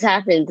 this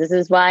happens. This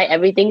is why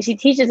everything she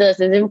teaches us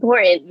is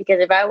important. Because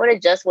if I would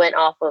have just went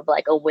off of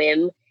like a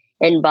whim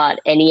and bought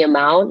any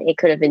amount, it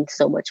could have been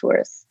so much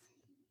worse.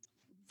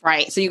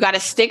 Right. So you got to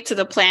stick to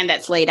the plan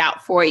that's laid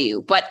out for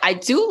you. But I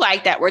do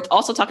like that we're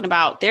also talking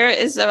about there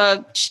is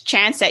a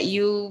chance that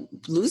you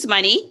lose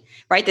money,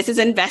 right? This is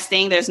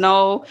investing. There's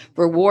no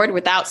reward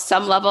without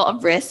some level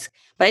of risk.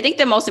 But I think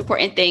the most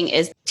important thing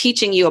is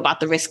teaching you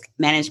about the risk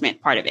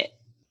management part of it.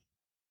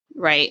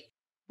 Right.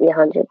 Yeah,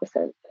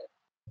 100%.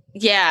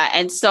 Yeah.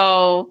 And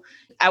so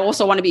I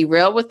also want to be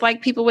real with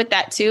people with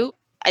that too.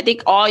 I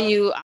think all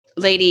you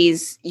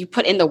ladies, you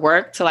put in the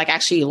work to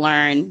actually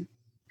learn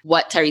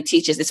what Terry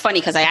teaches. It's funny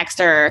because I asked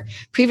her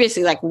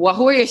previously,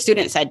 who are your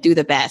students that do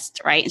the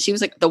best, right? And she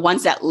was the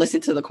ones that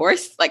listen to the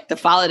course, to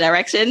follow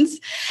directions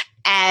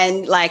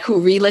and who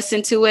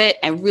re-listen to it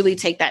and really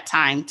take that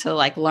time to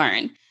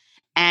learn.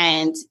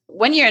 And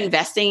when you're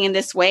investing in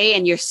this way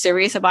and you're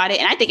serious about it,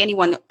 and I think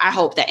anyone, I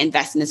hope that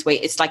invests in this way,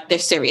 it's like they're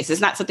serious.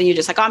 It's not something you're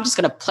just like, oh, I'm just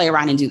going to play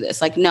around and do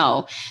this. Like,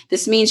 no,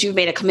 this means you've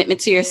made a commitment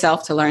to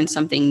yourself to learn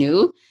something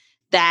new,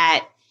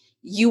 that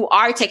you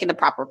are taking the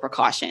proper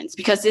precautions,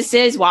 because this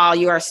is, while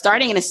you are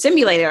starting in a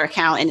simulator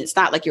account and it's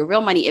not like your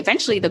real money,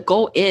 eventually the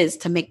goal is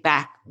to make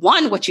back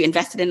what you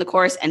invested in the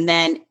course, and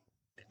then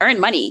earn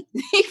money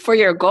for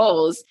your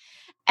goals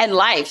and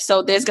life.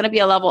 So there's going to be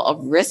a level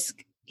of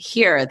risk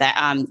here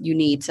that you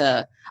need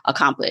to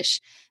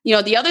accomplish.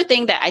 The other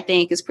thing that I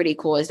think is pretty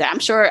cool is that I'm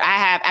sure I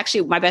have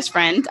actually my best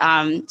friend,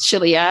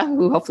 Shalia,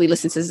 who hopefully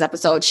listens to this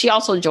episode. She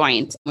also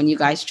joined when you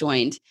guys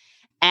joined,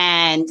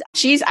 and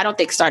she's, I don't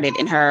think, started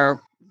in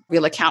her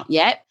real account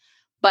yet,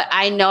 but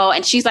I know,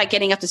 and she's like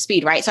getting up to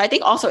speed, right? So I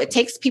think also it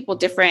takes people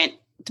different,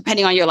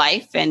 depending on your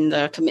life and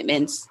the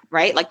commitments,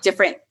 right? Like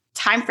different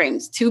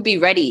timeframes to be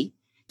ready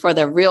for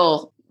the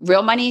real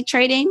money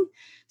trading.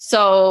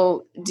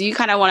 So do you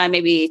kind of want to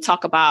maybe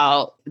talk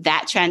about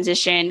that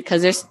transition?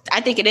 Because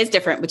I think it is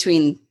different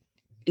between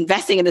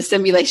investing in the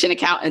simulation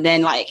account and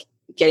then like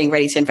getting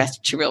ready to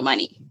invest your real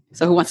money.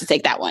 So who wants to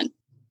take that one?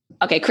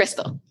 Okay,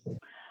 Crystal.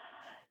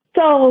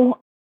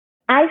 So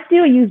I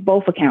still use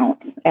both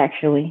accounts,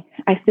 actually.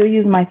 I still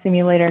use my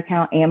simulator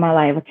account and my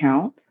live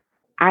account.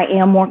 I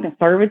am more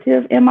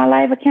conservative in my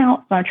live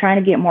account, so I'm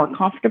trying to get more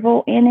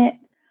comfortable in it.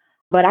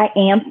 But I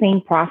am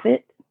seeing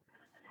profit.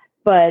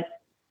 But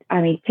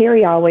I mean,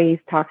 Terry always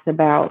talks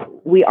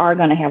about we are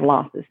going to have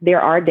losses.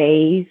 There are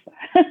days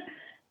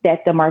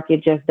that the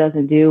market just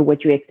doesn't do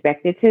what you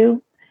expect it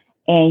to,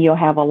 and you'll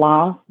have a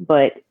loss.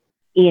 But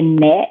in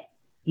net,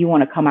 you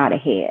want to come out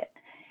ahead.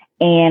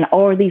 And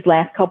over these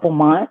last couple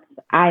months,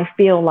 I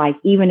feel like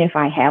even if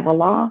I have a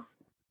loss,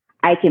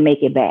 I can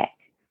make it back.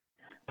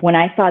 When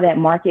I saw that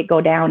market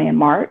go down in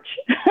March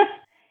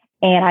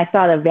and I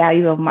saw the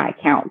value of my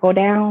account go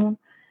down,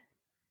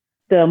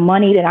 the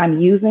money that I'm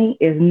using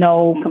is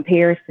no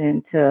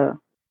comparison to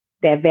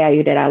that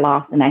value that I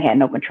lost and I had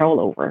no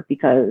control over,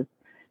 because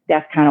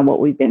that's kind of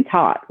what we've been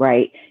taught,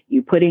 right?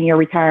 You put in your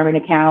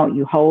retirement account,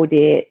 you hold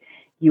it,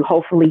 you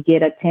hopefully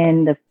get a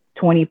 10 to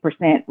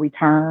 20%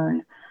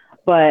 return.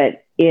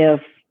 But if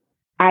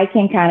I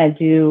can kind of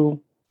do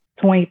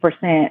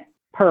 20%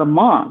 per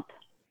month,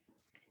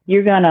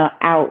 you're going to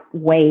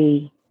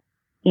outweigh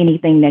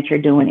anything that you're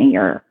doing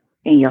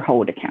in your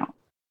hold account.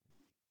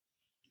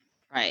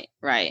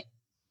 Right.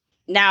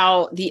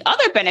 Now, the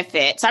other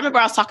benefit, so I remember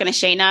I was talking to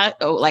Shayna,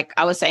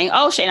 I was saying,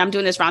 Shayna, I'm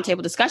doing this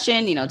roundtable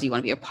discussion, do you want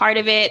to be a part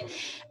of it?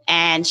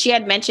 And she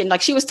had mentioned,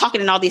 like, she was talking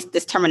in all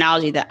this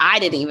terminology that I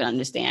didn't even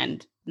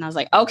understand. And I was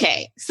like,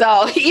 okay,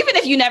 so even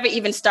if you never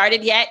even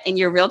started yet in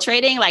your real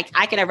trading, like,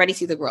 I can already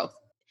see the growth.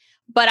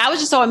 But I was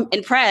just so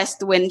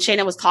impressed when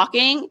Shayna was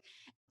talking.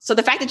 So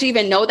the fact that you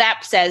even know that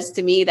says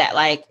to me that,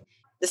 like,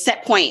 the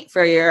set point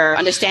for your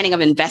understanding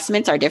of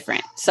investments are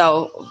different.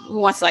 So who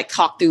wants to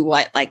talk through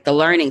what, the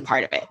learning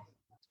part of it?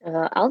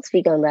 I'll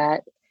speak on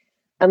that.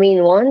 I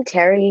mean,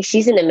 Terry,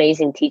 she's an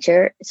amazing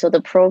teacher. So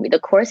the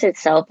course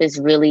itself is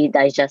really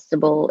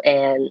digestible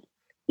and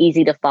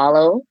easy to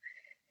follow.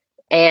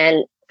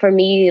 And for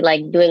me,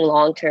 doing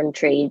long-term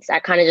trades, I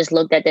kind of just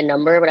looked at the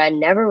number, but I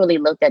never really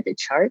looked at the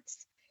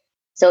charts.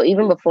 So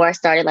even before I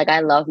started, I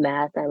love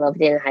math. I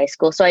loved it in high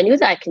school. So I knew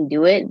that I can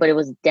do it, but it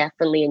was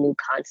definitely a new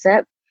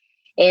concept.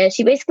 And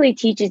she basically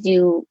teaches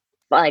you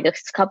a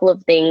couple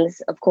of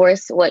things. Of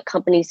course, what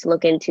companies to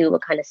look into,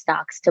 what kind of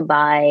stocks to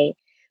buy.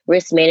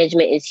 Risk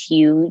management is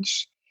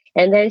huge.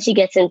 And then she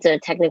gets into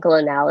technical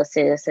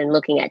analysis and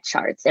looking at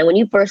charts. And when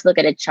you first look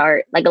at a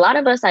chart, a lot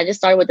of us, I just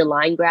started with the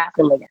line graph.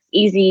 And that's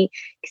easy.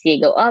 You can see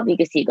it go up, you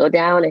can see it go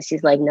down. And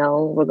she's like,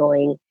 no, we're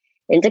going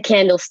into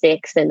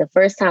candlesticks. And the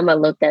first time I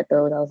looked at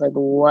those, I was like,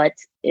 what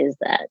is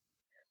that?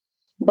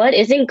 But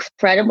it's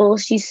incredible.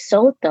 She's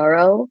so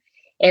thorough.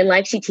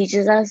 And she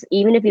teaches us,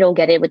 even if you don't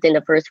get it within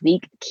the first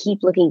week,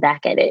 keep looking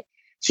back at it.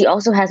 She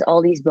also has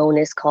all these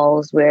bonus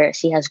calls where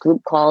she has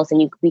group calls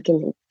and we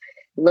can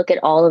look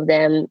at all of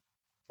them,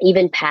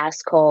 even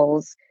past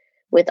calls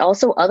with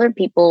also other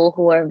people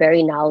who are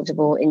very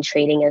knowledgeable in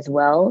trading as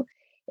well.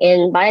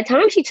 And by the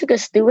time she took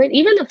us through it,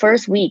 even the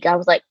first week, I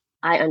was like,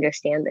 I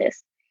understand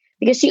this.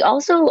 Because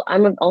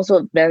I'm also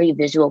a very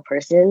visual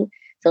person.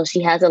 So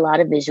she has a lot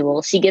of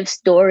visuals. She gives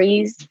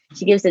stories.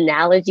 She gives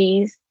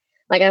analogies.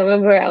 I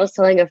remember I was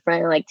telling a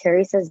friend,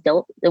 Terry says,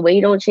 the way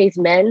you don't chase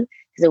men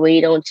is the way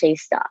you don't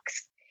chase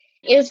stocks.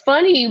 It's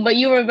funny, but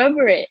you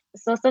remember it.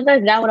 So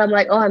sometimes now when I'm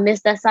like, I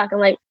missed that stock, I'm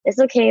like, it's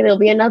okay. There'll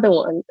be another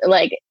one.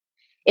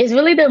 It's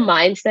really the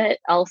mindset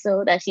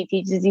also that she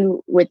teaches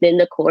you within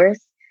the course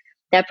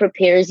that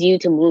prepares you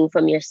to move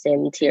from your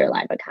sim to your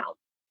live account.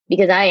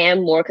 Because I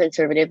am more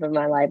conservative in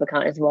my live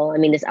account as well. I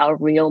mean, it's our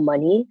real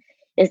money.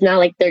 It's not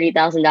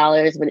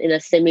 $30,000, but in a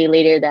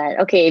simulator that,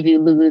 okay, if you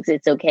lose,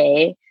 it's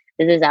okay.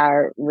 This is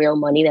our real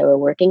money that we're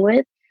working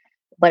with.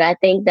 But I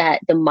think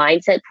that the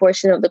mindset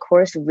portion of the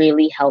course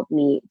really helped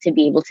me to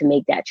be able to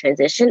make that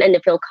transition and to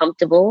feel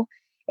comfortable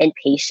and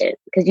patient,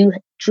 because you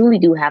truly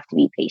do have to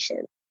be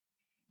patient.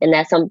 And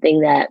that's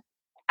something that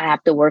I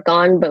have to work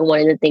on, but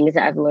one of the things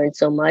that I've learned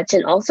so much,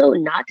 and also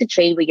not to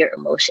trade with your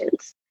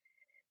emotions.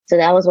 So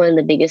that was one of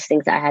the biggest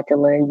things I had to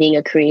learn. Being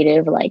a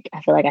creative, like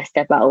I feel like I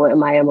step out with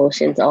my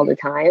emotions all the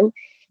time.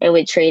 And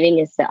with trading,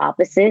 it's the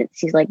opposite.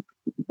 She's like,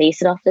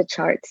 base it off the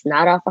charts,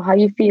 not off of how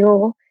you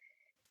feel.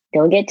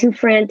 Don't get too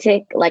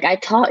frantic. Like I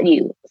taught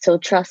you, so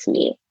trust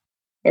me.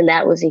 And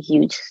that was a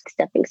huge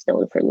stepping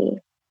stone for me.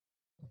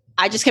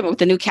 I just came up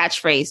with a new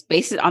catchphrase,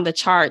 base it on the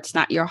charts,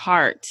 not your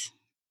heart.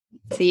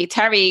 See,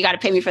 Terry, you got to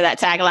pay me for that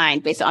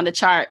tagline, base it on the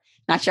chart,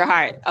 not your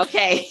heart.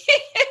 Okay.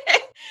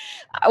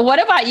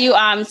 What about you,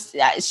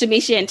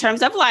 Shamisha, in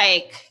terms of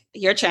like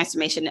your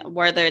transformation,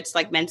 whether it's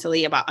like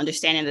mentally about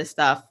understanding this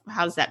stuff,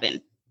 how's that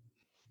been?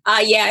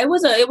 Yeah, it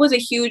was a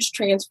huge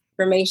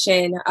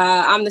transformation.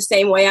 I'm the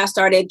same way. I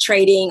started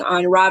trading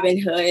on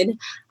Robinhood.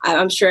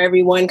 I'm sure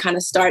everyone kind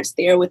of starts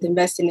there with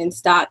investing in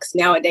stocks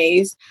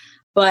nowadays.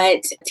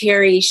 But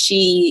Terry,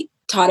 she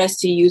taught us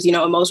to use,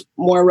 a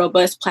more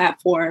robust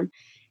platform.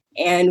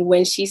 And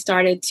when she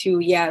started to,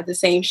 the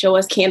same show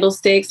us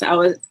candlesticks,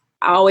 I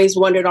always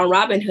wondered on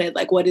Robinhood,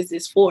 like, what is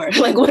this for?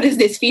 Like, what is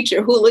this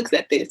feature? Who looks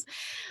at this?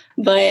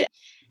 But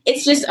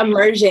it's just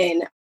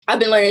immersion. I've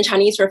been learning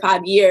Chinese for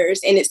 5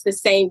 years, and it's the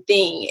same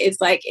thing.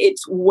 It's like,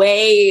 it's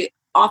way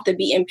off the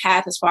beaten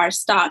path as far as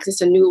stocks.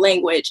 It's a new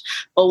language.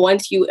 But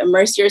once you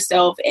immerse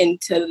yourself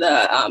into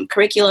the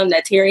curriculum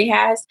that Terry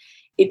has,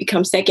 it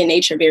becomes second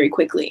nature very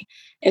quickly.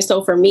 And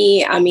so for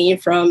me,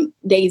 from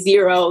day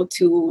 0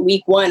 to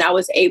week 1, I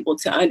was able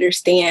to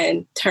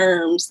understand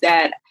terms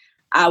that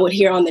I would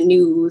hear on the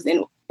news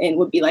and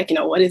would be like,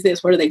 what is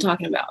this? What are they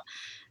talking about?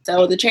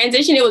 So the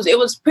transition, it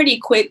was pretty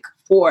quick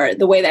for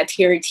the way that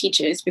Terry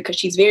teaches, because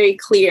she's very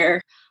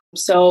clear.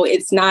 So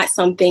it's not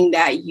something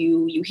that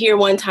you hear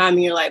one time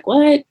and you're like,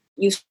 what?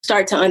 You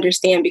start to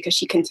understand because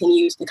she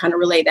continues to kind of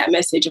relay that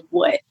message of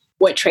what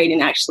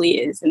trading actually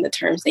is and the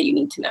terms that you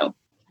need to know.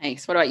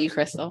 Thanks. What about you,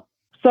 Crystal?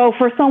 So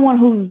for someone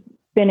who's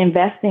been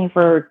investing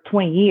for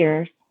 20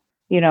 years,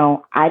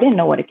 I didn't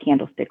know what a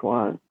candlestick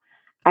was.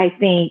 I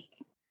think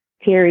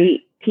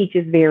Terry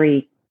teaches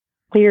very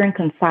clear and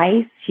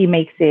concise. She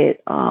makes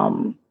it,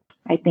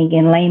 I think,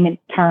 in layman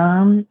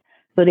terms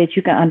so that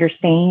you can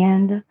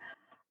understand.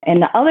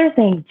 And the other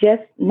thing,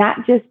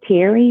 not just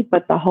Terry,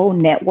 but the whole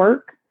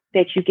network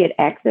that you get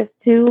access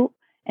to,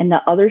 and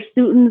the other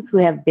students who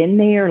have been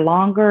there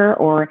longer,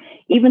 or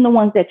even the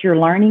ones that you're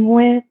learning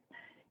with,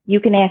 you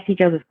can ask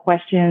each other's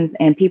questions,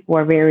 and people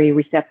are very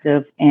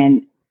receptive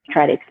and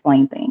try to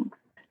explain things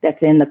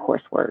that's in the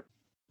coursework.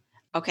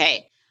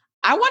 Okay.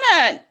 I want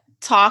to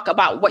talk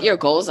about what your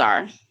goals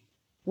are.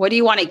 What do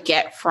you want to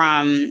get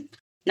from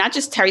not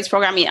just Terry's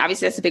program?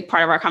 Obviously that's a big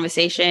part of our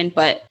conversation,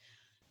 but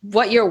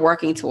what you're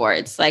working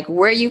towards, like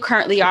where you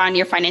currently are on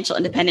your financial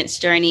independence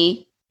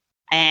journey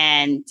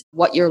and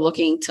what you're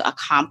looking to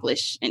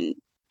accomplish. And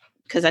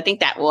because I think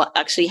that will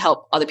actually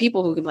help other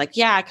people who can be like,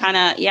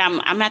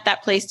 I'm at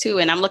that place too.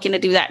 And I'm looking to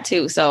do that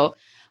too. So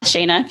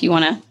Shayna, if you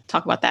want to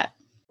talk about that.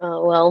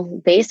 Well,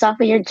 based off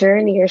of your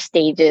journey or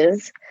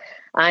stages,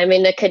 I'm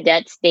in the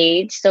cadet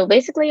stage. So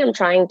basically I'm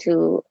trying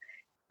to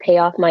pay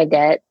off my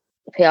debt,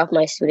 pay off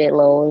my student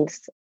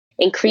loans,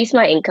 increase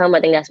my income. I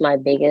think that's my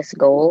biggest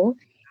goal,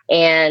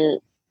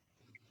 and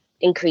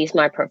increase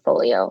my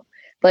portfolio.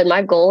 But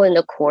my goal in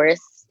the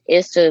course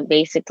is to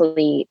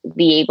basically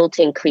be able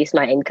to increase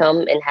my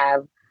income and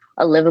have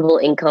a livable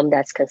income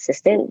that's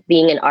consistent.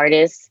 Being an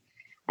artist,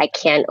 I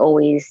can't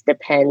always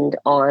depend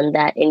on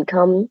that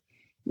income,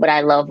 but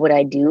I love what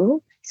I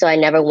do. So I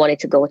never wanted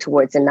to go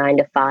towards a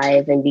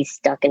 9-to-5 and be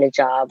stuck in a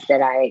job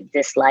that I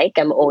dislike.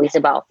 I'm always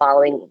about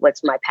following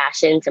what's my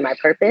passions and my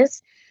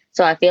purpose.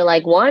 So I feel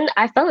like, one,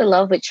 I fell in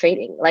love with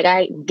trading. Like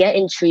I get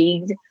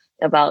intrigued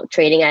about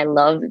trading. I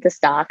love the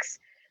stocks.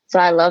 So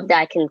I love that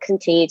I can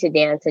continue to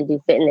dance and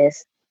do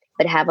fitness,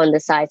 but have on the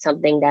side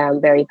something that I'm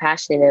very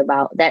passionate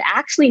about that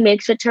actually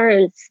makes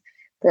returns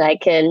that I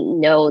can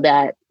know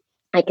that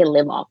I can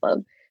live off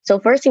of. So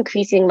first,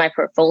 increasing my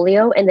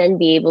portfolio, and then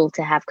be able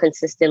to have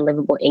consistent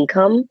livable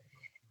income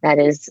that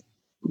is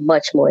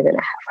much more than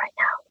I have right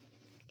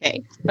now.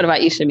 Okay. What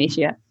about you,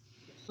 Shamisha?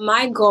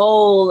 My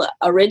goal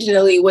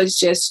originally was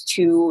just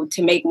to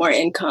make more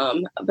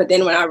income. But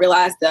then when I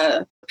realized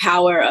the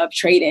power of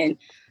trading,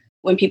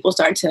 when people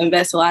start to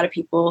invest, a lot of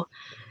people,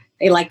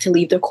 they like to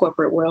leave the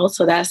corporate world.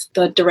 So that's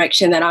the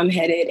direction that I'm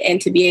headed, and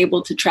to be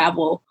able to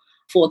travel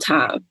full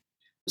time.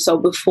 So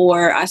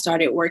before I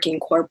started working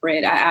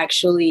corporate, I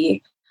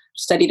actually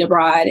studied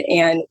abroad.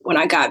 And when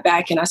I got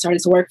back and I started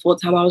to work full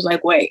time, I was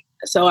like, wait,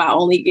 so I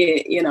only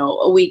get,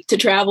 a week to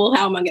travel?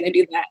 How am I going to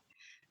do that?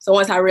 So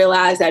once I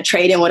realized that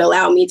trading would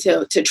allow me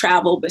to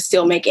travel, but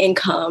still make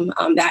income,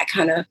 that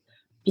kind of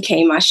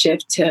became my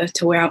shift to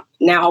where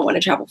now I want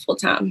to travel full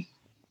time.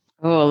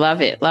 Oh,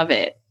 love it. Love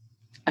it.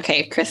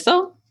 Okay.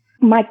 Crystal?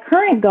 My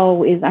current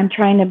goal is I'm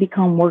trying to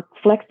become work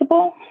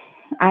flexible.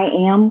 I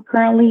am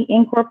currently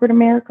in corporate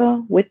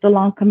America with the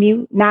long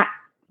commute, not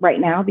right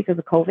now because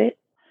of COVID.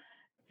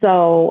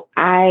 So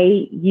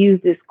I use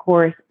this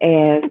course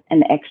as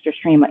an extra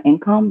stream of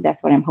income.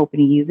 That's what I'm hoping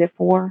to use it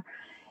for.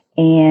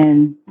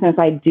 And since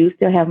I do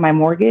still have my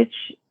mortgage,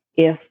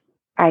 if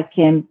I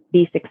can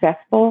be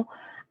successful,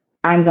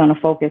 I'm going to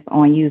focus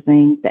on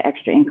using the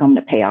extra income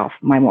to pay off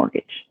my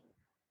mortgage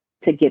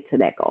to get to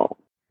that goal.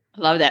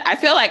 Love that. I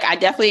feel like I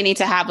definitely need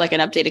to have like an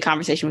updated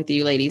conversation with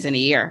you ladies in a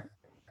year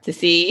to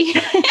see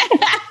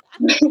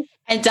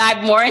and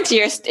dive more into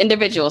your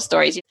individual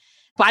stories.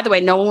 By the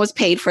way, no one was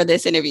paid for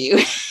this interview.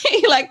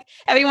 Like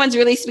everyone's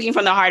really speaking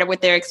from the heart of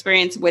what their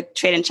experience with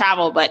trade and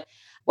travel. But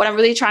what I'm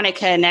really trying to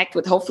connect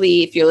with,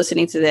 hopefully, if you're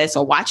listening to this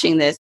or watching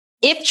this,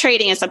 if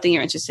trading is something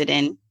you're interested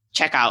in,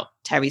 check out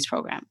Terry's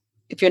program.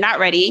 If you're not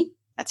ready,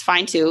 that's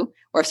fine too.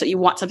 Or if you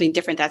want something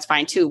different, that's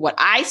fine too. What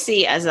I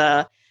see as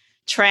a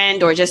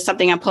trend or just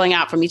something I'm pulling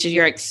out from each of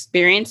your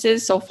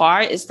experiences so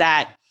far is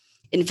that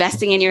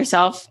investing in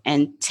yourself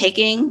and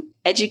taking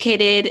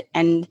educated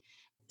and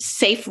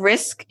safe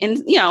risk in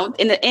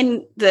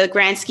the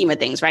grand scheme of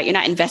things, right? You're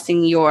not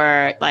investing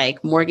your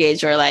like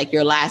mortgage or like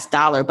your last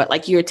dollar, but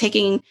like you're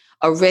taking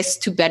a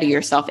risk to better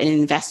yourself and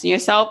invest in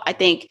yourself. I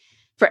think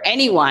for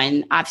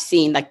anyone I've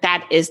seen, like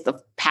that is the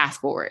path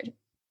forward,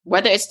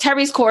 whether it's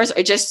Terry's course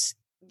or just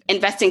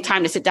investing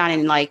time to sit down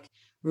and like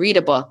read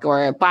a book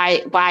or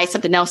buy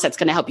something else that's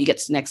going to help you get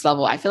to the next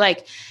level. I feel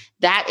like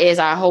that is,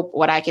 I hope,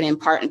 what I can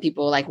impart in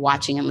people like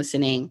watching and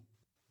listening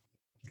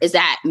is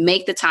that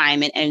make the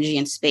time and energy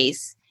and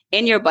space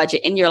in your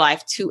budget, in your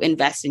life to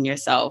invest in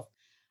yourself.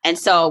 And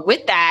so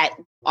with that,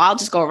 I'll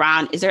just go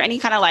around. Is there any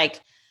kind of like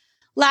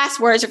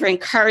last words of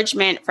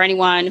encouragement for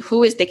anyone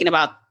who is thinking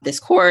about this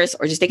course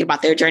or just thinking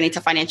about their journey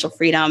to financial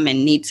freedom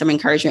and need some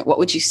encouragement? What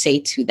would you say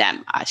to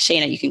them?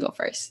 Shayna, you can go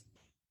first.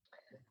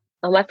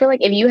 I feel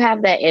like if you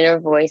have that inner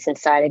voice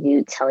inside of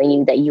you telling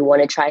you that you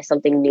want to try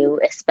something new,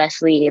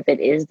 especially if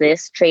it is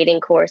this trading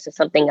course or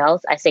something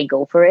else, I say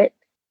go for it.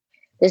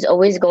 There's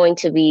always going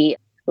to be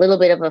a little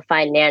bit of a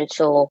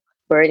financial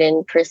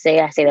burden per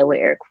se. I say that with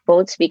air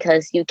quotes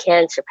because you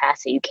can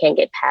surpass it. You can't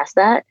get past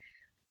that,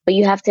 but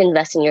you have to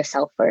invest in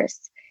yourself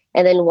first.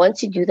 And then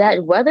once you do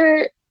that,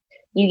 whether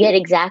you get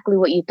exactly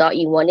what you thought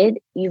you wanted,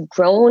 you've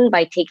grown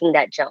by taking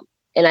that jump.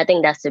 And I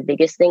think that's the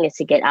biggest thing is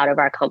to get out of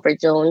our comfort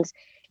zones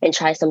and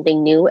try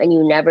something new. And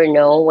you never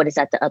know what is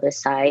at the other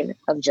side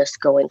of just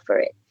going for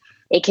it.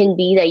 It can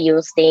be that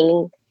you're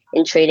staying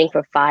in trading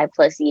for 5+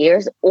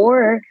 years,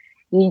 or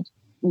you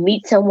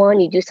meet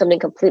someone, you do something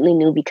completely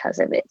new because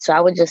of it. So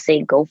I would just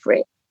say go for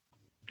it.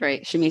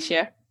 Great.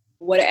 Shamisha?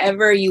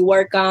 Whatever you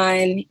work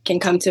on can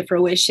come to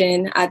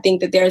fruition. I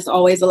think that there's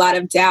always a lot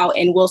of doubt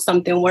and will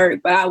something work?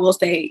 But I will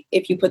say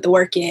if you put the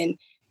work in,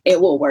 it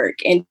will work.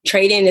 And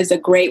trading is a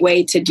great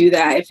way to do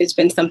that if it's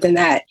been something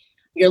that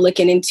you're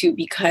looking into,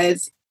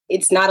 because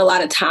it's not a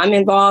lot of time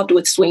involved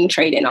with swing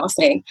trading. I'll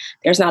say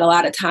there's not a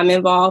lot of time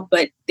involved,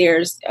 but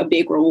there's a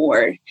big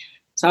reward.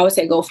 So I would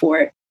say go for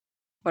it.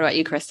 What about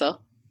you,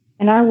 Crystal?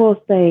 And I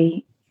will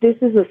say this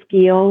is a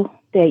skill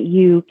that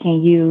you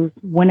can use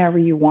whenever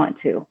you want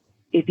to.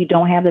 If you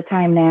don't have the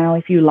time now,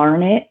 if you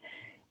learn it,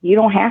 you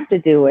don't have to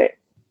do it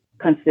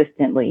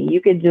consistently.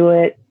 You could do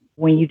it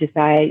when you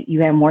decide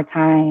you have more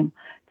time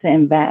to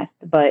invest.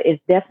 But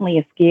it's definitely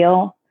a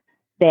skill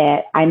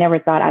that I never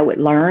thought I would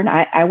learn.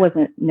 I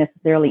wasn't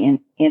necessarily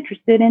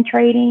interested in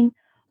trading,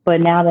 but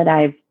now that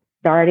I've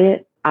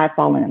started, I've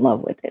fallen in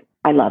love with it.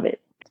 I love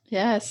it.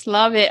 Yes,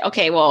 love it.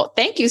 Okay, well,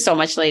 thank you so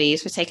much,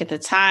 ladies, for taking the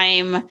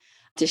time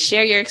to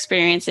share your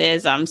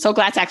experiences. I'm so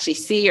glad to actually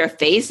see your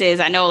faces.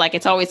 I know like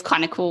it's always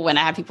kind of cool when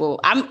I have people,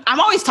 I'm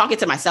always talking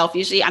to myself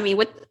usually. I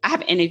mean, I have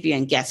an interview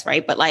and guests,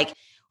 right? But like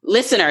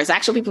listeners,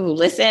 actual people who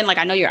listen, like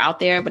I know you're out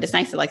there, but it's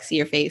nice to like see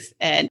your face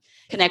and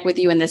connect with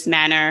you in this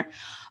manner.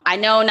 I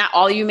know not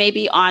all of you may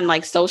be on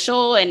like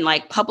social and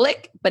like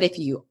public, but if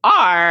you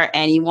are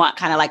and you want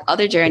kind of like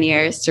other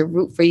journeyers to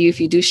root for you,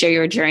 if you do share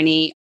your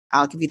journey,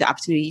 I'll give you the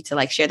opportunity to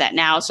like share that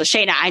now. So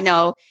Shayna, I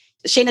know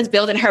Shayna's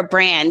building her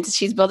brand.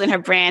 She's building her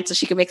brand so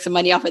she can make some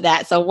money off of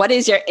that. So what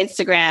is your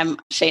Instagram,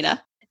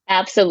 Shayna?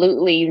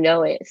 Absolutely. You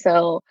know it.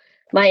 So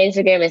my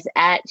Instagram is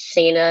at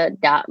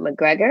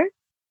Shayna.McGregor.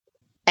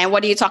 And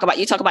what do you talk about?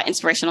 You talk about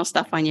inspirational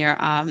stuff on your,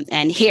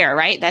 and here,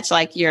 right? That's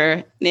like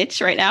your niche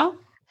right now?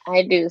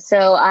 I do.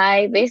 So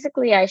I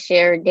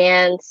share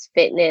dance,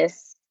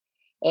 fitness,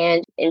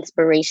 and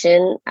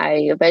inspiration. I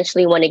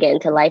eventually want to get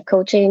into life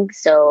coaching.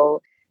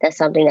 So that's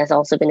something that's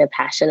also been a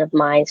passion of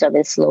mine. So I've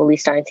been slowly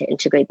starting to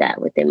integrate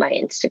that within my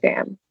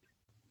Instagram.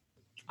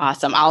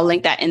 Awesome. I'll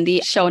link that in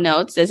the show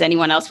notes. Does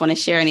anyone else want to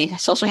share any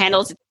social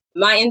handles?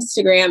 My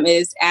Instagram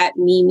is at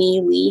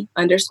MemeLee_,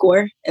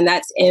 and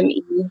that's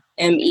MEMELEE_.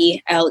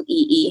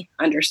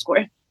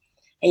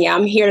 And yeah,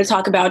 I'm here to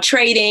talk about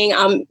trading.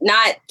 I'm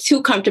not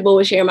too comfortable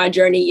with sharing my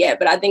journey yet,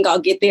 but I think I'll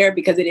get there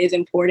because it is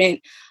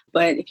important.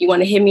 But if you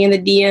want to hit me in the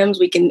DMs,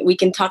 we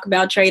can talk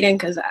about trading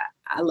because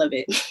I love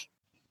it.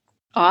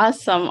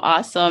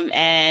 Awesome.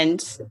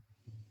 And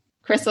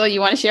Crystal, you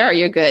want to share or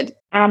you're good?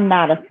 I'm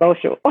not a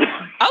social.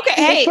 Okay.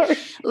 Hey,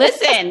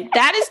 listen,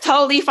 that is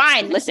totally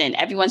fine. Listen,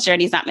 everyone's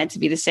journey is not meant to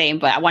be the same,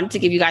 but I wanted to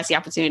give you guys the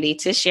opportunity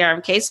to share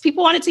in case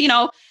people wanted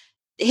to,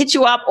 hit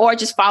you up or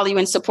just follow you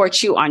and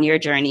support you on your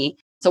journey.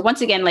 So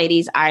once again,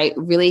 ladies, I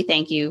really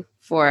thank you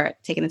for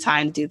taking the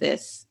time to do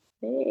this.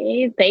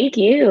 Hey, thank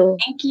you.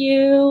 Thank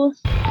you.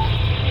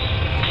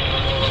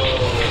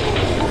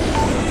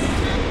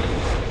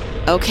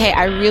 Okay,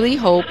 I really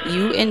hope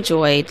you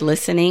enjoyed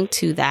listening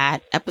to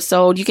that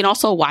episode. You can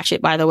also watch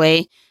it, by the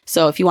way.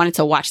 So if you wanted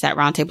to watch that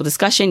roundtable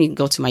discussion, you can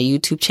go to my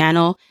YouTube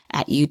channel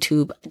at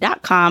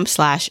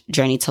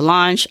youtube.com/journey to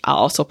launch. I'll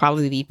also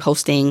probably be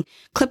posting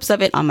clips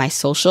of it on my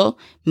social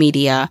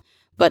media.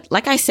 But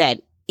like I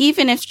said,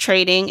 even if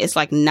trading is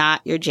like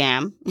not your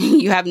jam,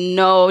 you have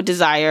no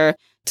desire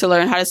to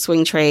learn how to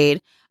swing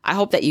trade, I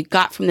hope that you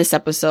got from this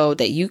episode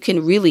that you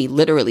can really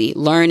literally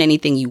learn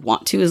anything you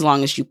want to, as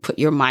long as you put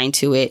your mind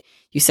to it,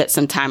 you set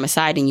some time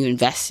aside, and you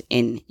invest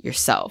in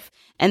yourself.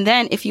 And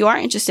then if you are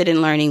interested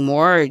in learning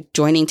more or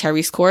joining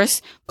Terry's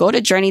course, go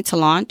to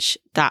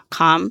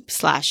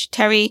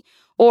journeytolaunch.com/Terry.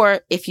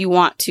 Or if you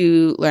want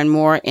to learn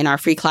more in our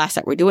free class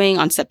that we're doing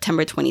on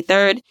September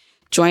 23rd,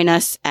 join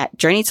us at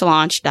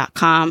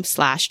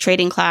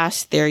journeytolaunch.com/trading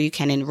class. There you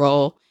can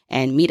enroll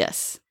and meet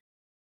us.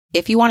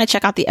 If you want to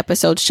check out the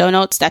episode show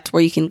notes, that's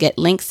where you can get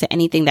links to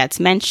anything that's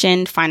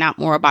mentioned, find out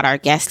more about our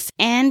guests,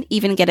 and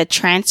even get a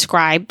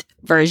transcribed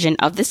version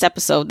of this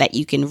episode that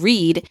you can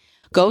read.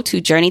 Go to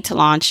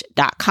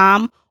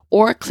journeytolaunch.com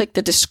or click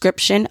the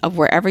description of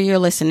wherever you're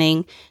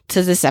listening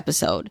to this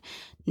episode.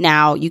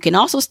 Now, you can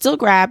also still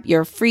grab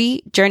your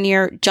free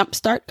Journeyer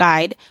Jumpstart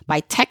Guide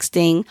by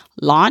texting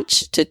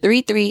LAUNCH to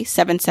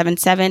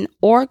 33777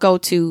 or go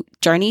to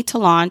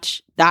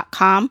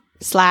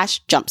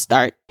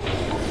journeytolaunch.com/jumpstart.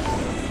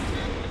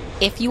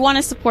 If you want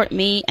to support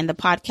me and the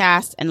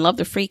podcast and love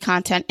the free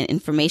content and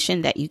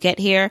information that you get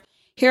here,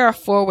 here are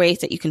 4 ways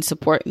that you can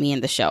support me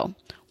and the show.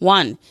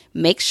 1,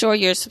 make sure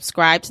you're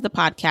subscribed to the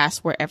podcast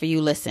wherever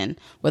you listen,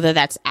 whether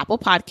that's Apple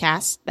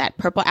Podcasts, that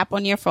purple app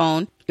on your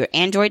phone, your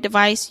Android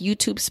device,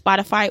 YouTube,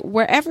 Spotify,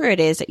 wherever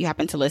it is that you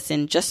happen to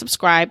listen, just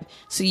subscribe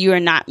so you are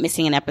not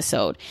missing an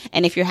episode.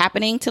 And if you're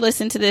happening to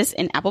listen to this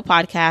in Apple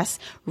Podcasts,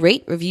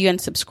 rate, review, and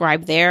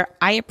subscribe there.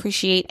 I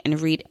appreciate and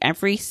read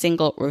every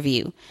single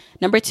review.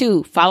 Number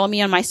 2, follow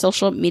me on my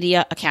social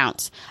media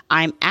accounts.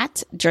 I'm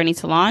at Journey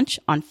to Launch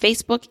on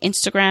Facebook,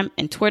 Instagram,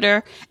 and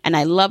Twitter, and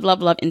I love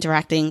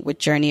interacting with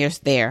journeyers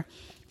there.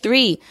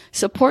 3,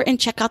 support and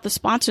check out the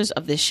sponsors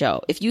of this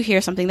show if you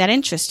hear something that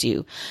interests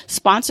you.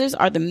 Sponsors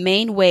are the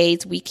main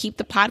ways we keep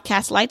the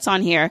podcast lights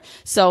on here,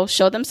 so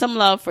show them some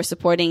love for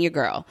supporting your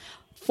girl.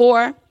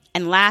 4,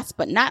 and last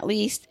but not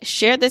least,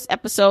 share this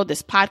episode,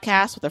 this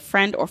podcast, with a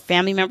friend or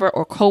family member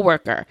or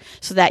coworker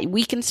so that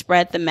we can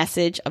spread the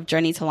message of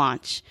Journey to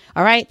Launch.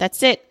 All right,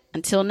 that's it.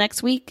 Until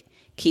next week,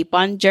 keep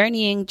on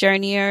journeying,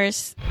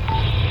 journeyers.